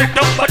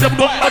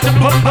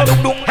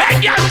 Hey,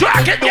 y'all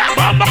talk it, y'all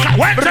bump.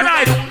 Wednesday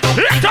night.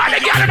 Let's talk the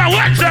girl in my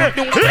Wednesday.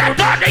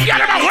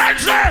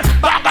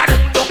 Bang,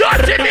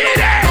 don't see me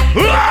there.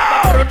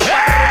 Whoa!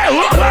 Hey,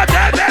 whoa!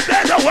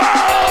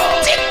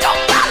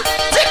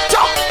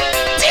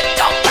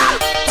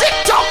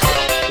 Tick-tock.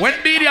 When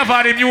BD have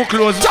had him new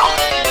clothes,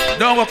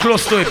 don't go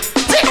close to him.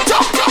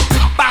 Tick-tock.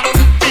 Bang,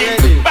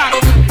 ding, bang,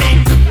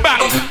 ding,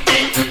 bang,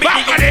 ding,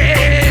 biddy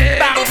ding,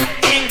 bang,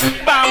 ding,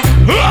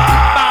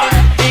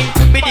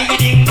 biddy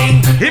ding ding.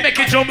 He make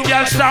it jump,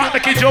 girl start,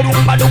 make it jump.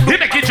 He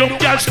make it jump,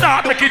 girl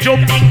start, make it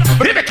jump.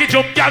 He make it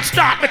jump, girl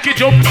start, make it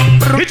jump.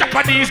 He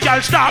Japanese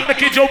girl start,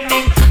 make it jump. He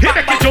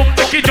make it jump,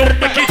 make it jump,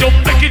 make it jump,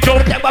 make it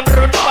jump.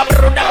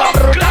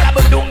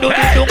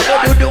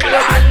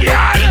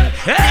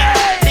 Hey,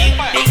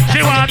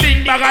 she want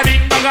bing baga bing.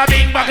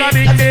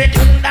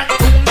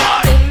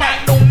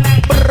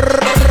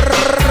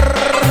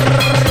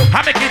 I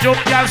make it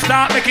jump, girl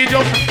start, make it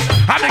jump.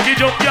 I make it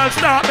jump, girl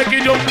start, make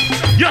it jump.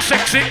 You're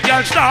sexy,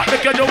 girl start,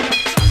 make it jump.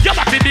 You're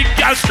body big,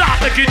 girl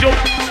start, make it jump.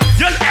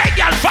 You're hey,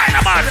 girl, find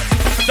a man.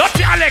 Don't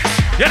see Alex,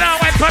 you know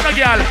when put a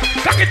girl.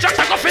 Cocky chuck,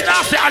 go fit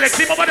now, say Alex,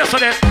 see my mother so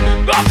there.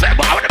 Go fit,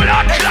 but I want to be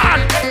on the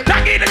land.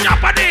 Tag in the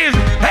Japanese,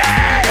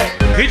 hey,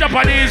 he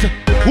Japanese,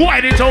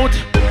 wine it out.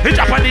 The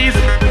Japanese,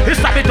 he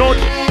stop it out.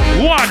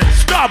 1,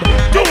 stop.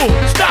 2,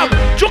 stop.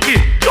 Juki.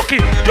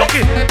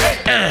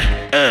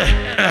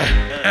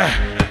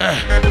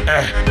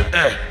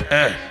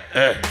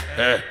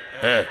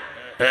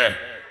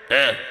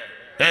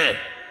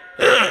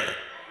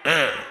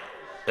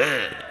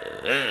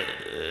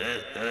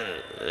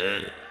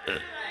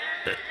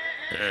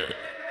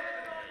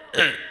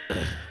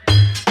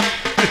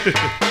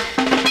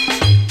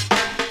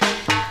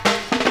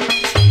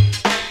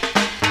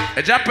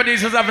 The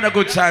Japanese is having a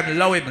good time.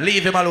 Allow him.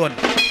 Leave him alone.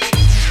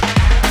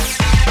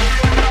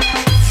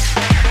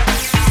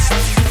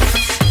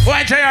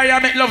 Why tell you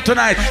make love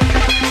tonight?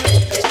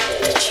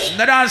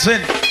 The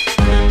dancing.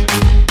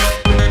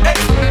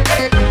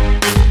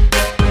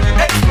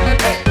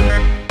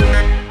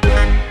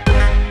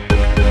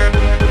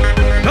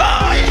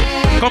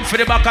 Come for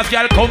the backers,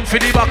 girl. Come for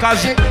the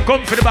backers.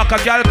 Come for the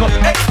backers, girl. Come.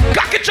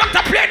 Cocky chuck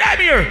to play them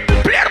here.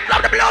 Play the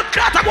blood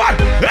clot of one.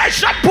 Hey,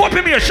 shampoo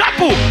him here.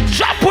 Shampoo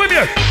him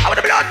here. I want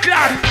the blood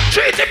clot.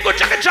 Treat him good,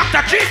 chuck to.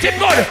 Treat him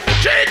good.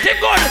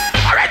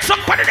 Alright,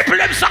 suck on the nipple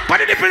them. Suck on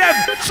the nipple them.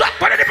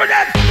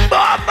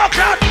 Bomb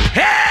clot.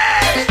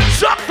 Hey,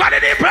 suck on the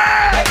nipple.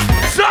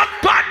 Suck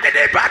on the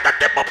nipple. That's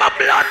the bomb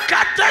blood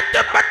clot. That's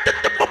the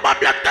bomb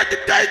blood clot.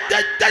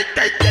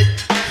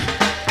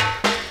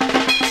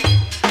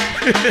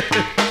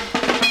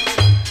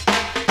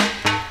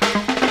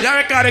 Your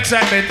record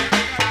excitement.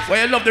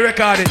 Well, you love the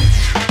recording.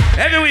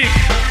 Every week.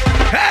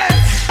 Hey,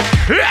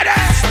 ready?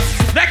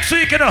 Next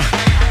week, you know.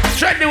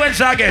 Trendy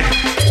Wednesday again.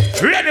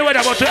 Ready with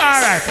about to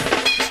alright.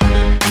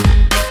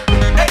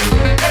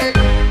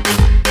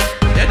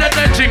 Yeah,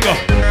 that's jingle.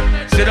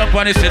 Sit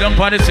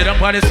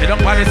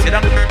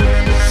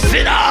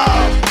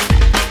down.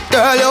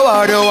 Girl, you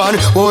are the one.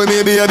 Oh,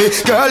 me baby.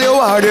 Girl, you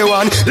are the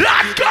one.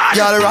 Lord God.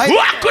 Y'all right?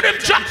 Walk with him,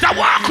 chuck that.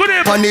 Walk with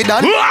him. On the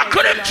dance. Walk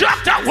with him,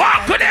 chuck that.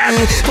 Walk with him.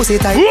 Pussy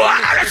tight.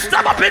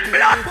 Stop up in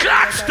blood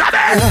clot. Stop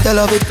it. You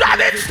love it. Stop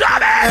it.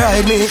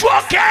 Ride me.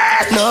 Fuck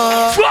it.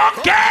 No.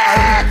 Fuck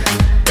it.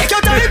 Take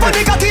your time on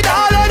the cocky,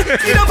 darling.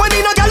 Sit up on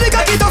the no girl, the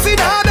cocky tough in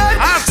her bed.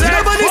 Sit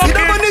up on the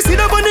cocky. Sit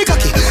up on the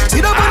cocky.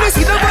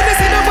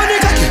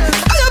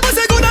 I have a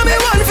second and me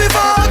want to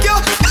fuck you.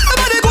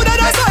 Everybody good and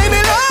that's why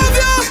me love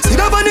you.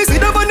 Sit up on the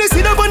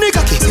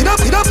cocky. Sit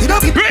up.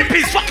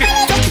 Greenpeace, fuck it.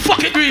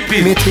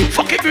 Greenpeace.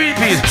 Fuck it,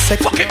 Greenpeace.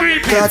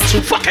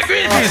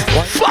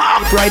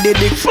 Fuck. Ride the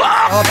dick.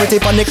 Fuck. Pretty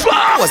panic.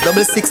 Was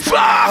double six.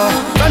 Fuck.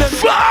 On the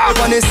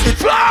sit.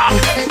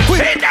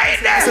 Quick. In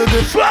there. So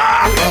good.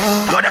 Fuck.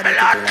 Go to the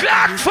blood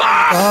clot.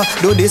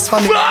 Fuck. Do this for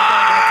me.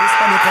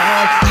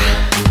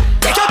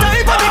 Take your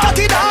time on the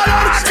cocky,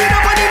 darling. Sit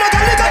up on the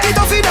girl, the cocky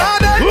tough in her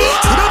bed.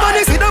 Sit up on the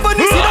cocky.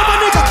 Sit up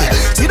on the cocky.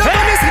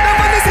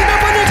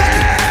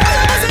 I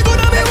have a second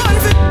and me want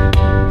to.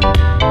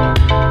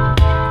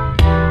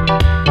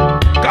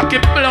 Cocky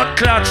blood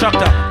clot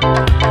chapter.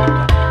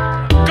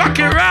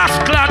 Cocky ras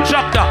clot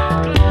chapter.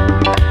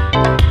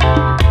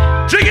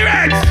 Jiggy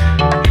Rex.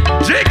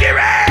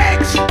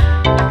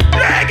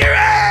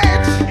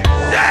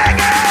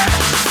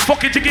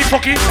 Fuck it, jiggy,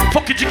 fuck it,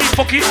 jiggy,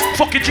 fuck it,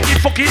 fuck it, jiggy,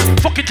 fuck it,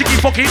 fuck it, jiggy,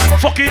 fuck it,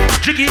 fuck it,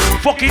 jiggy,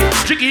 fuck it,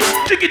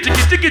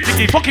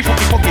 jiggy, fuck it,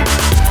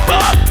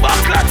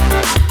 clot.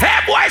 Hey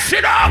boy,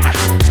 sit down.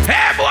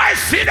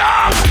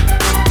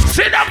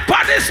 Sit down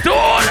on the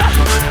stool.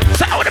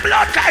 So how the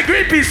blood guy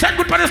Greenpeace set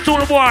good on the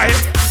stool, boy.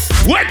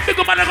 When big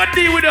man are gonna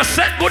deal with a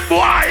set good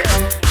boy.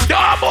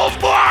 Don't move,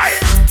 boy.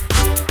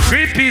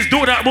 Greenpeace,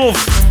 do not move.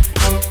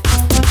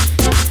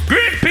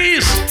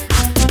 Greenpeace,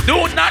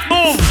 do not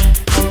move.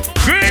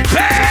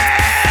 Greenpeace.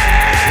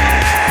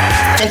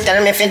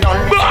 Tell me if you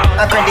done.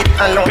 I credit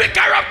alone. Pick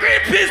her up,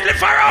 Greenpeace, lift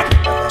her up.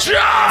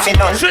 Jump.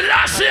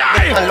 Selassie,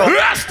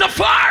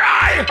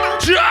 Rastafari.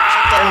 Jump.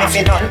 Tell me if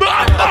you done. I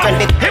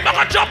credit. Him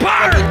a jump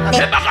her.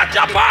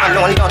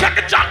 Take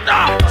a jump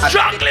now.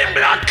 Strangle him,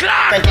 blood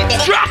clot.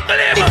 Strangle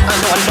him.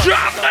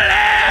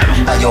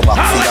 Are you back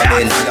for your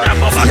ben?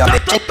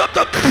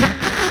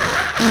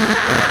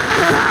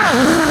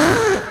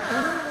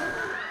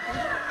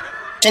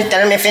 She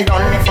tell me if you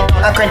done.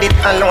 I credit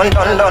alone,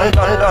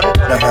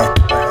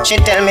 done. She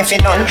tell me if you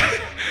done.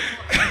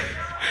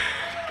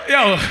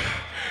 Yo,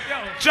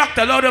 Jack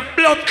the load of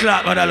blood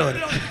clot, man,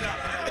 alone.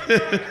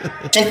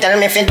 She tell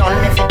me if you done.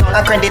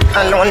 I credit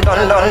alone,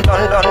 done.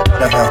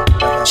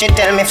 She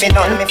tell me if you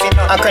done.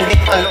 I credit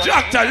alone.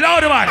 Jack the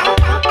load, man.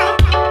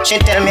 She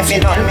tell me if you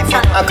done.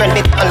 I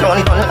credit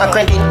alone, done. I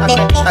credit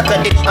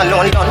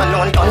alone, done.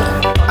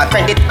 I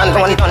credit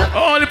alone, done.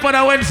 Only for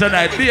the Wednesday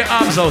night, be your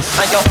arms house.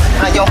 Ayo,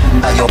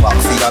 back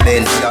for your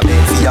ben. Ayo back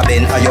for your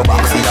ben. Ayo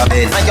back for your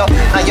ben. Ayo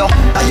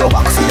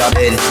back for your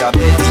ben. Ayo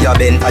back for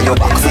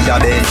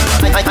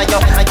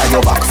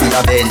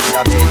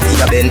your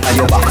ben.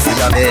 Ayo back for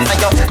your ben.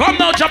 Come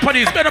now,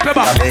 Japanese, bend up your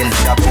back.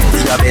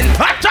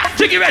 Attack,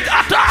 Jiggy Red,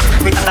 attack.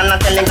 We got a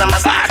telegram.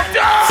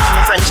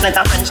 French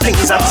letter,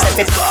 please accept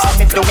it.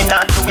 Do it.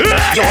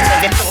 You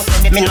said it.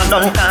 Me no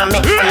done call me.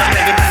 I'm not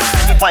ready.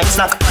 Wine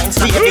snack,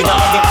 baby no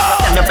ready.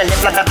 Tell your belly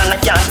flatter than a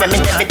cat when me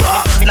debit.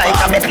 Like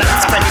a bed,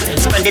 spread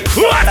it.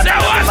 What's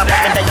that?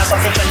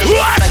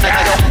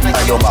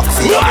 Ayo back,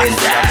 see ya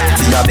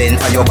Ben.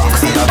 Ayo back,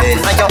 see ya Ben.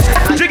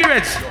 Jiggy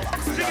Reds,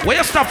 where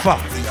you stop for?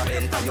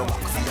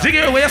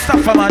 Jiggy, where you stop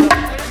for, man?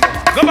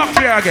 Go back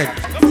here again.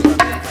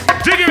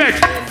 Jiggy Reds,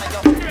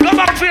 go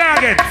back here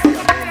again.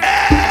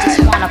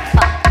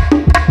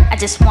 I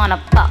just wanna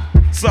pop.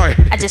 Sorry.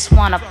 I just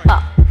wanna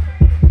pop.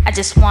 I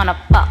just wanna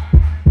pop.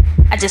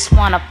 I just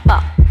wanna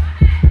pop.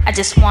 I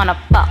just wanna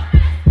pop.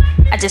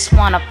 I just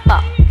wanna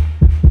pop.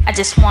 I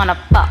just wanna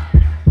pop.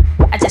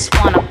 I just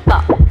wanna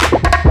pop.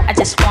 I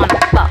just wanna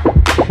pop.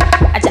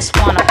 I just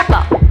wanna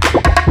pop.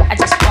 I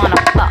just wanna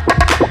pop.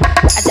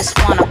 I just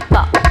wanna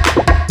pop.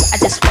 I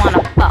just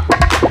wanna pop.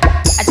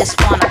 I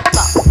just wanna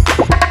pop.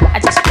 I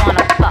just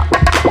wanna pop. Pop,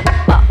 pop,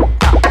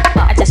 pop.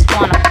 I just wanna pop. Pop, pop. I just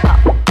wanna pop.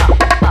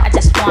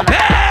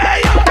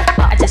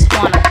 I just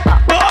wanna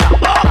pop.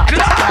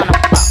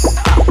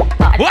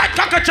 What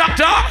cocker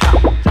chapter?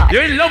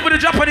 You're in love with the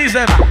Japanese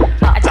then?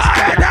 I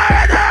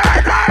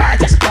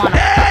just wanna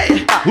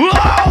hey!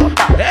 Whoa!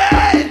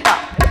 Hey!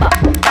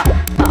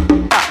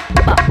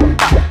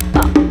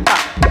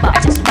 I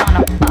just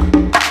wanna pop.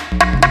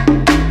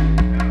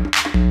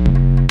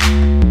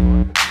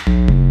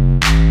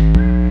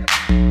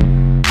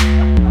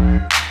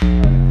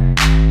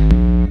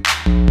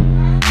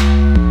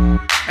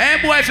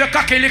 Hey boy, if you're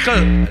cocky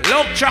little,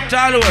 love chapter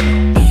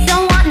alone.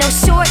 Don't want no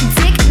short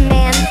dick,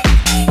 man.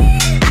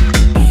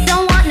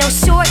 Don't want no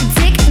short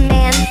dick,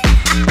 man.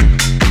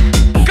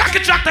 Cocky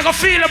chapter go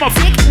feel him up.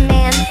 Dick,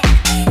 man.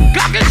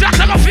 Cocky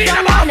chapter go feel him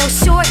Don't up. want no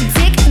short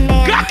dick,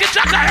 man. Cocky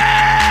chapter,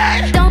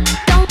 hey! Don't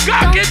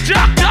Cocky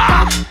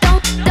chapter,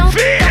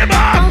 feel him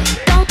up.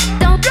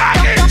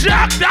 Cocky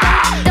chapter,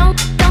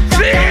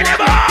 feel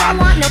him up.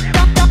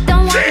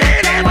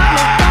 Feel him up.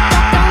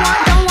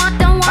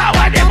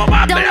 Power them up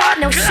my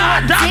blood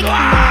clot, that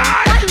one.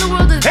 What in the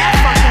world is that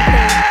fucking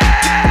thing?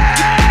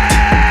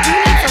 You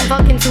need some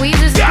fucking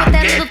tweezers to put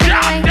that little thing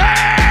away.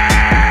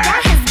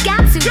 That has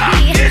got to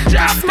be the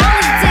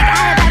smallest dick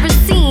I have ever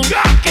seen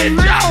in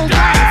my whole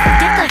life.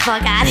 Get the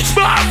fuck out of here.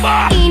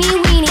 Eeny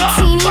weeny,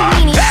 teeny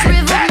weeny,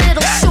 shriveled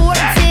little short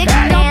dick,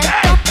 man.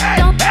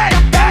 Don't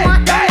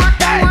want.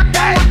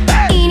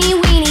 Eeny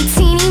weeny,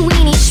 teeny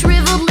weeny,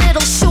 shriveled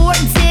little short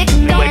dick,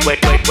 man.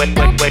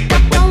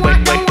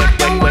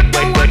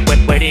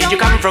 Where did you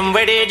come from?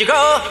 Where did you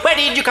go? Where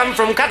did you come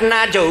from, Cotton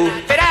Eye Joe?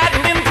 If it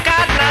hadn't been for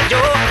Cotton Eye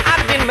Joe,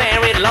 I'd been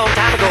married a long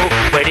time ago.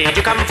 Where did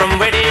you come from?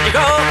 Where did you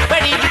go? Where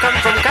did you come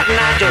from, Cotton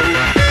Eye Joe?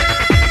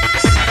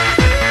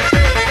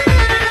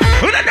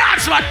 Who the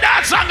dance man?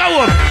 Dance song go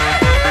up.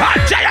 I'll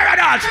tell you a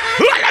dance.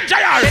 Who the tell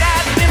you?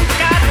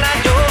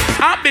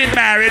 I've been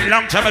married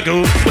long time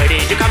ago. Where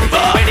did you come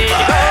from? Where did you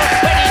go?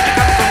 Where did you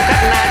come from,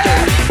 Cotton Eye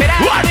Joe?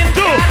 1,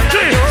 2,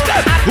 3,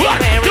 step. 1, 2,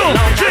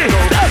 3,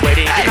 step. Where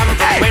did you come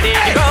from? Where did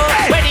you go?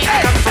 Where did you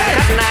come from,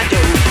 Cotton Eye Joe?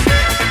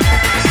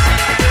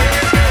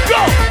 Go.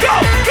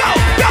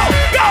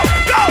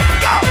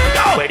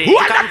 Where did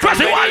you come from?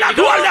 Where did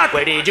you come from?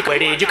 Where did you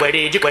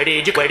come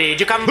from? Where did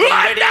you come from?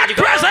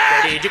 Where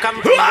did you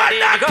come from? Where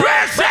did you come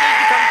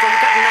from,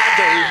 Cotton Eye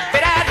Joe? If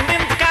it hadn't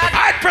been for Cotton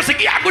Eye Press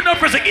it, yeah, good. Long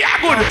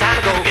time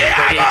ago.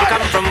 Where did you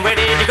come from? Where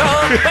did you go?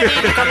 Where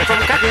did you come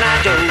from, Cotton Eye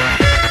Joe?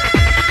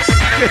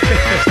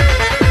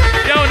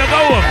 Yo, wanna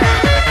go home?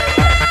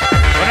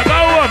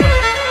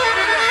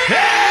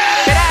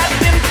 Hey! It hasn't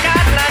been for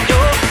Cotton Eye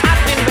Joe.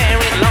 I've been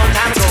married a long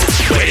time ago.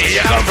 Where did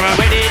you come from?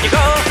 Where did you go?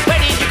 Where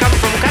did you come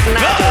from, Cotton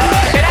Eye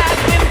Joe? It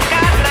hasn't been for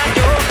Cotton Eye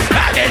Joe.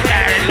 I've been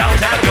married a long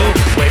time ago.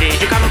 Where did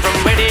you come from?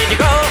 Where did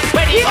you go?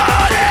 Where did you come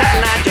from,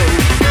 Cotton Eye Joe?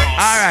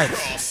 Alright.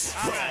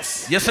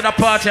 You see the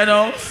part, you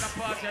know?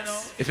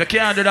 If you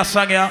can't do that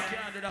song here,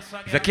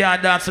 if you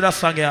can't dance to that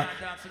song here,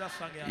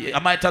 I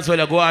might as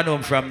well go on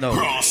home from now.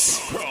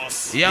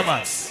 Yeah,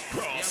 man.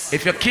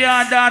 If you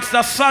can't dance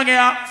that song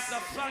here,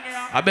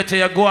 I bet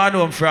you go on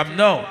home from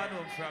now.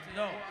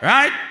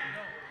 Right?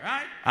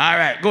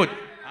 Alright, good.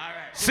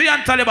 See you on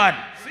Taliban.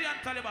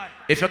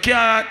 If you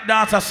can't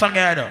dance a song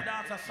here, no,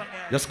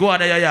 just go on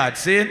your yard.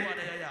 See?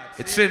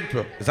 It's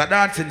simple. It's a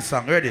dancing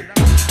song. Ready?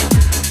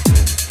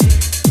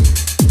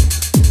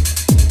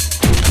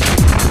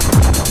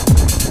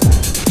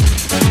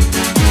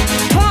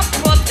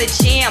 The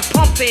jam,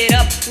 pump it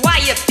up while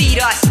your feet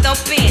are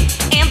stumping,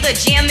 and the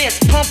jam is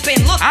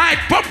pumping. Look,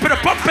 alright, pump it up.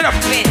 Pump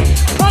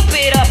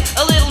it up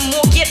a little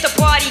more, get the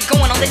party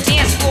going on the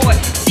dance floor.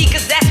 See,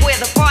 cause that's where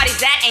the party's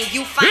at, and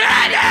you find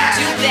out if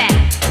you do that.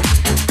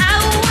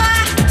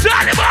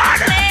 Johnny Boy!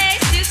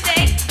 Place to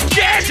stay.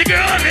 Yes, you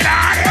girl, get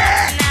out of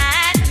here!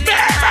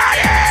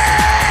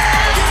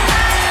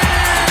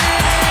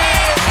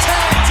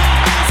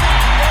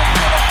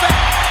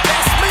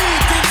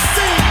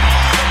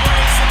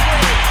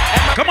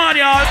 Come on,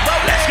 y'all.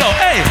 Let's go.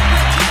 Hey.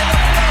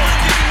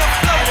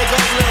 And it goes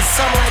a little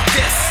something like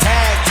this.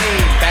 Tag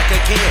team back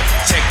again.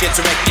 Check it,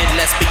 direct it,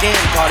 let's begin.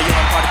 Party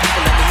on, party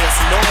people, let me hear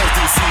some noise.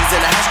 DC's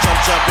in the house, jump,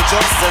 jump,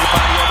 rejoice. There's a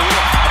party over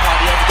here, a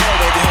party over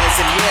there. Wave your hands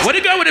in the air. What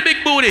the girl with the big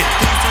booty? These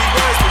 3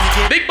 words when you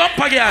get big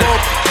bumper, girl.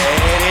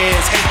 There it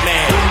is, hate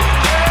man.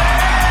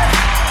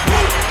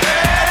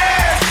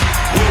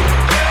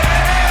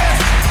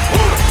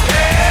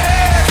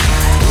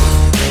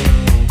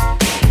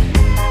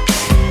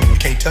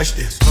 Touch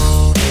this.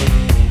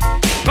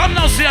 Come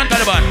now, see on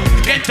Taliban.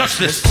 Can't touch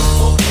this.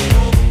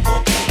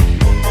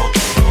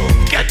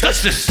 Can't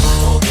touch this.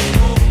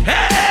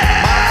 Hey!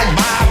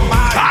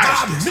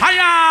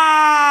 Hiya!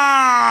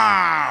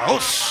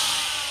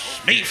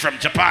 Me from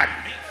Japan.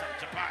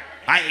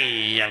 I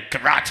am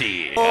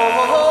karate.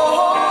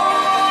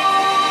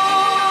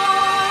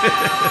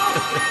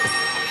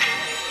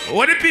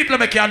 What the people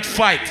make can't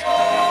fight?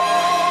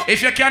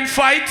 If you can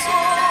fight,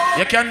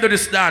 you can do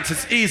this dance.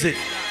 It's easy.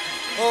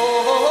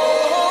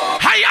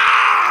 Hiya!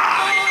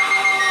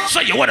 So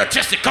you wanna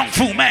test the Kung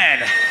Fu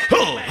man?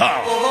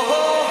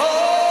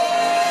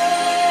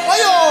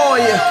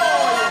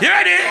 You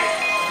ready?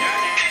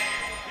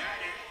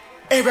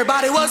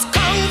 Everybody was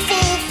Kung Fu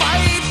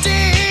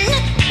fighting.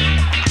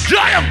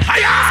 Giant!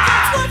 Hiya!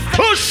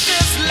 Push!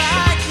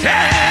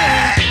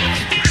 Yeah.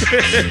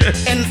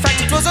 In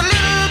fact, it was a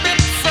little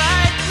bit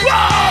frightening.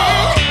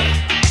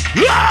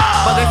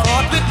 But they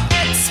fought with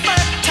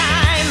expert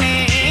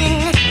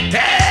timing.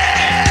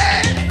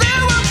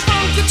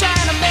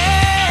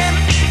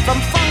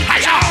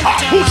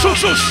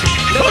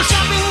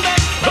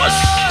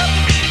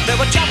 They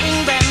were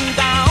chopping them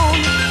down.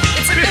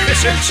 It's a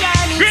ancient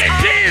Chinese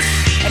art,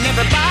 and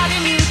everybody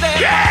knew them.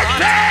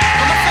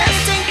 From a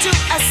fainting to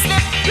a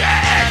slip.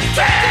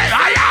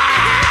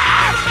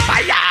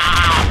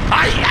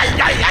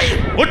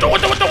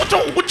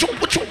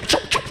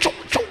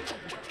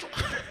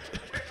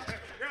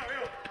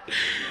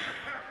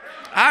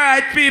 All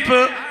right,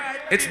 people,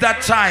 it's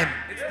that time.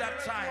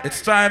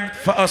 It's time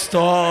for us to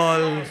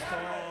all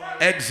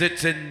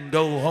exit and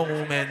go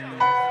home and...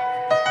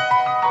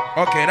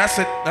 Okay, that's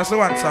it. That's the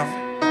one song.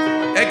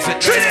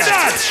 Exit.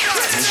 Trinidad!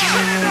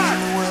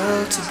 The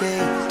world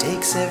today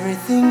takes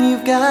everything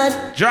you've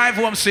got. Drive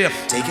home safe.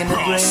 Taking a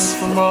break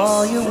from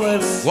all your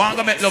worries. Go and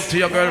go make love to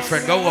your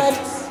girlfriend. Go up.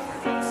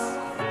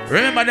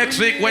 Remember next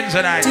week,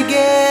 Wednesday night. To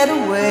get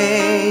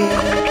away.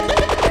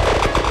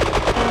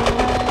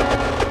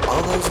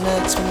 All those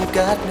nights when you've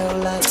got no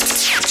lights.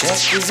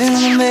 Check is in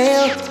the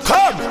mail.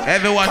 Come!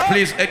 Everyone,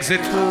 please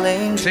exit.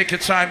 Take your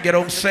time, get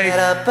home safe.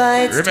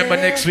 Remember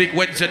next week,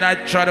 Wednesday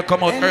night, try to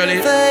come out early.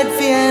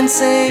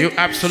 You're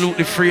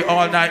absolutely free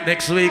all night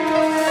next week.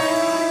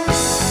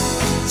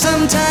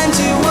 Sometimes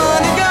you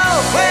wanna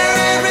go where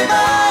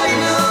everybody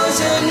knows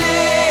your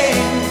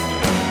name,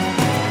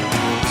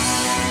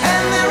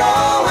 and they're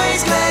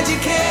always glad you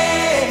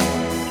came.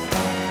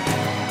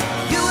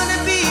 You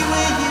wanna be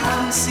where you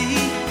can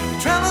see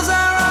troubles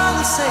are all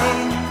the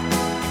same.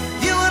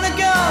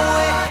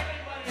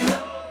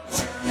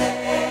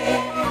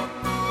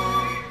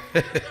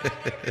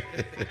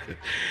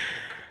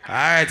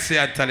 Alright, see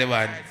you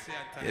Taliban.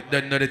 You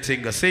don't know the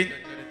thing. See?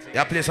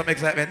 You play some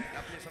excitement?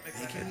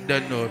 You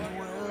don't know.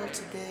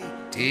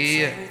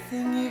 Yeah.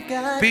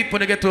 People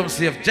to get home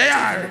safe.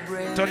 JR,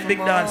 turn big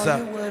dancer.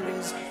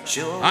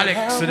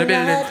 Alex in the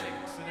building.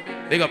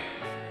 Big up.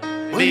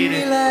 Would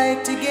you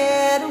like to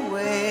get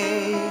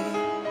away?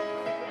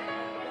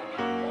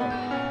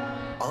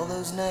 All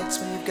those nights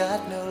when you've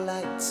got no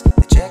lights,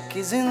 the check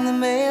is in the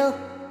mail,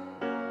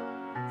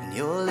 and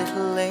your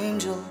little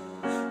angel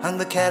hung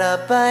the cat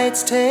up by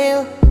its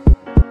tail,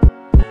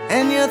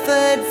 and your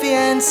third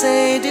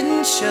fiancé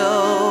didn't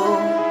show.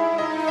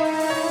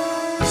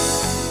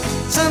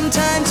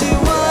 Sometimes you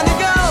wanna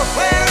go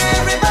where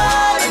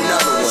everybody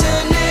knows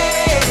your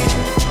name,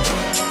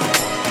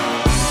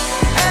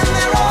 and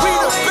they're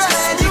always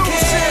glad you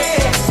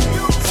came.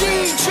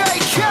 DJ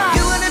Khaled.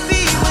 You wanna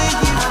be where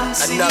you can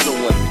see another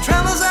one.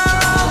 Troubles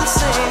are all the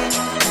same.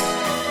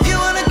 You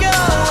wanna go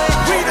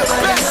where we the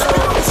best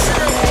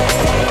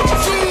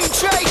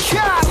DJ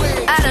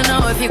Khaled. I don't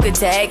know if you could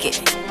take it.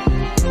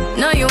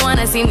 No, you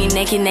wanna see me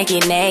naked,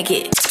 naked,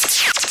 naked.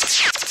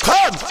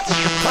 Come!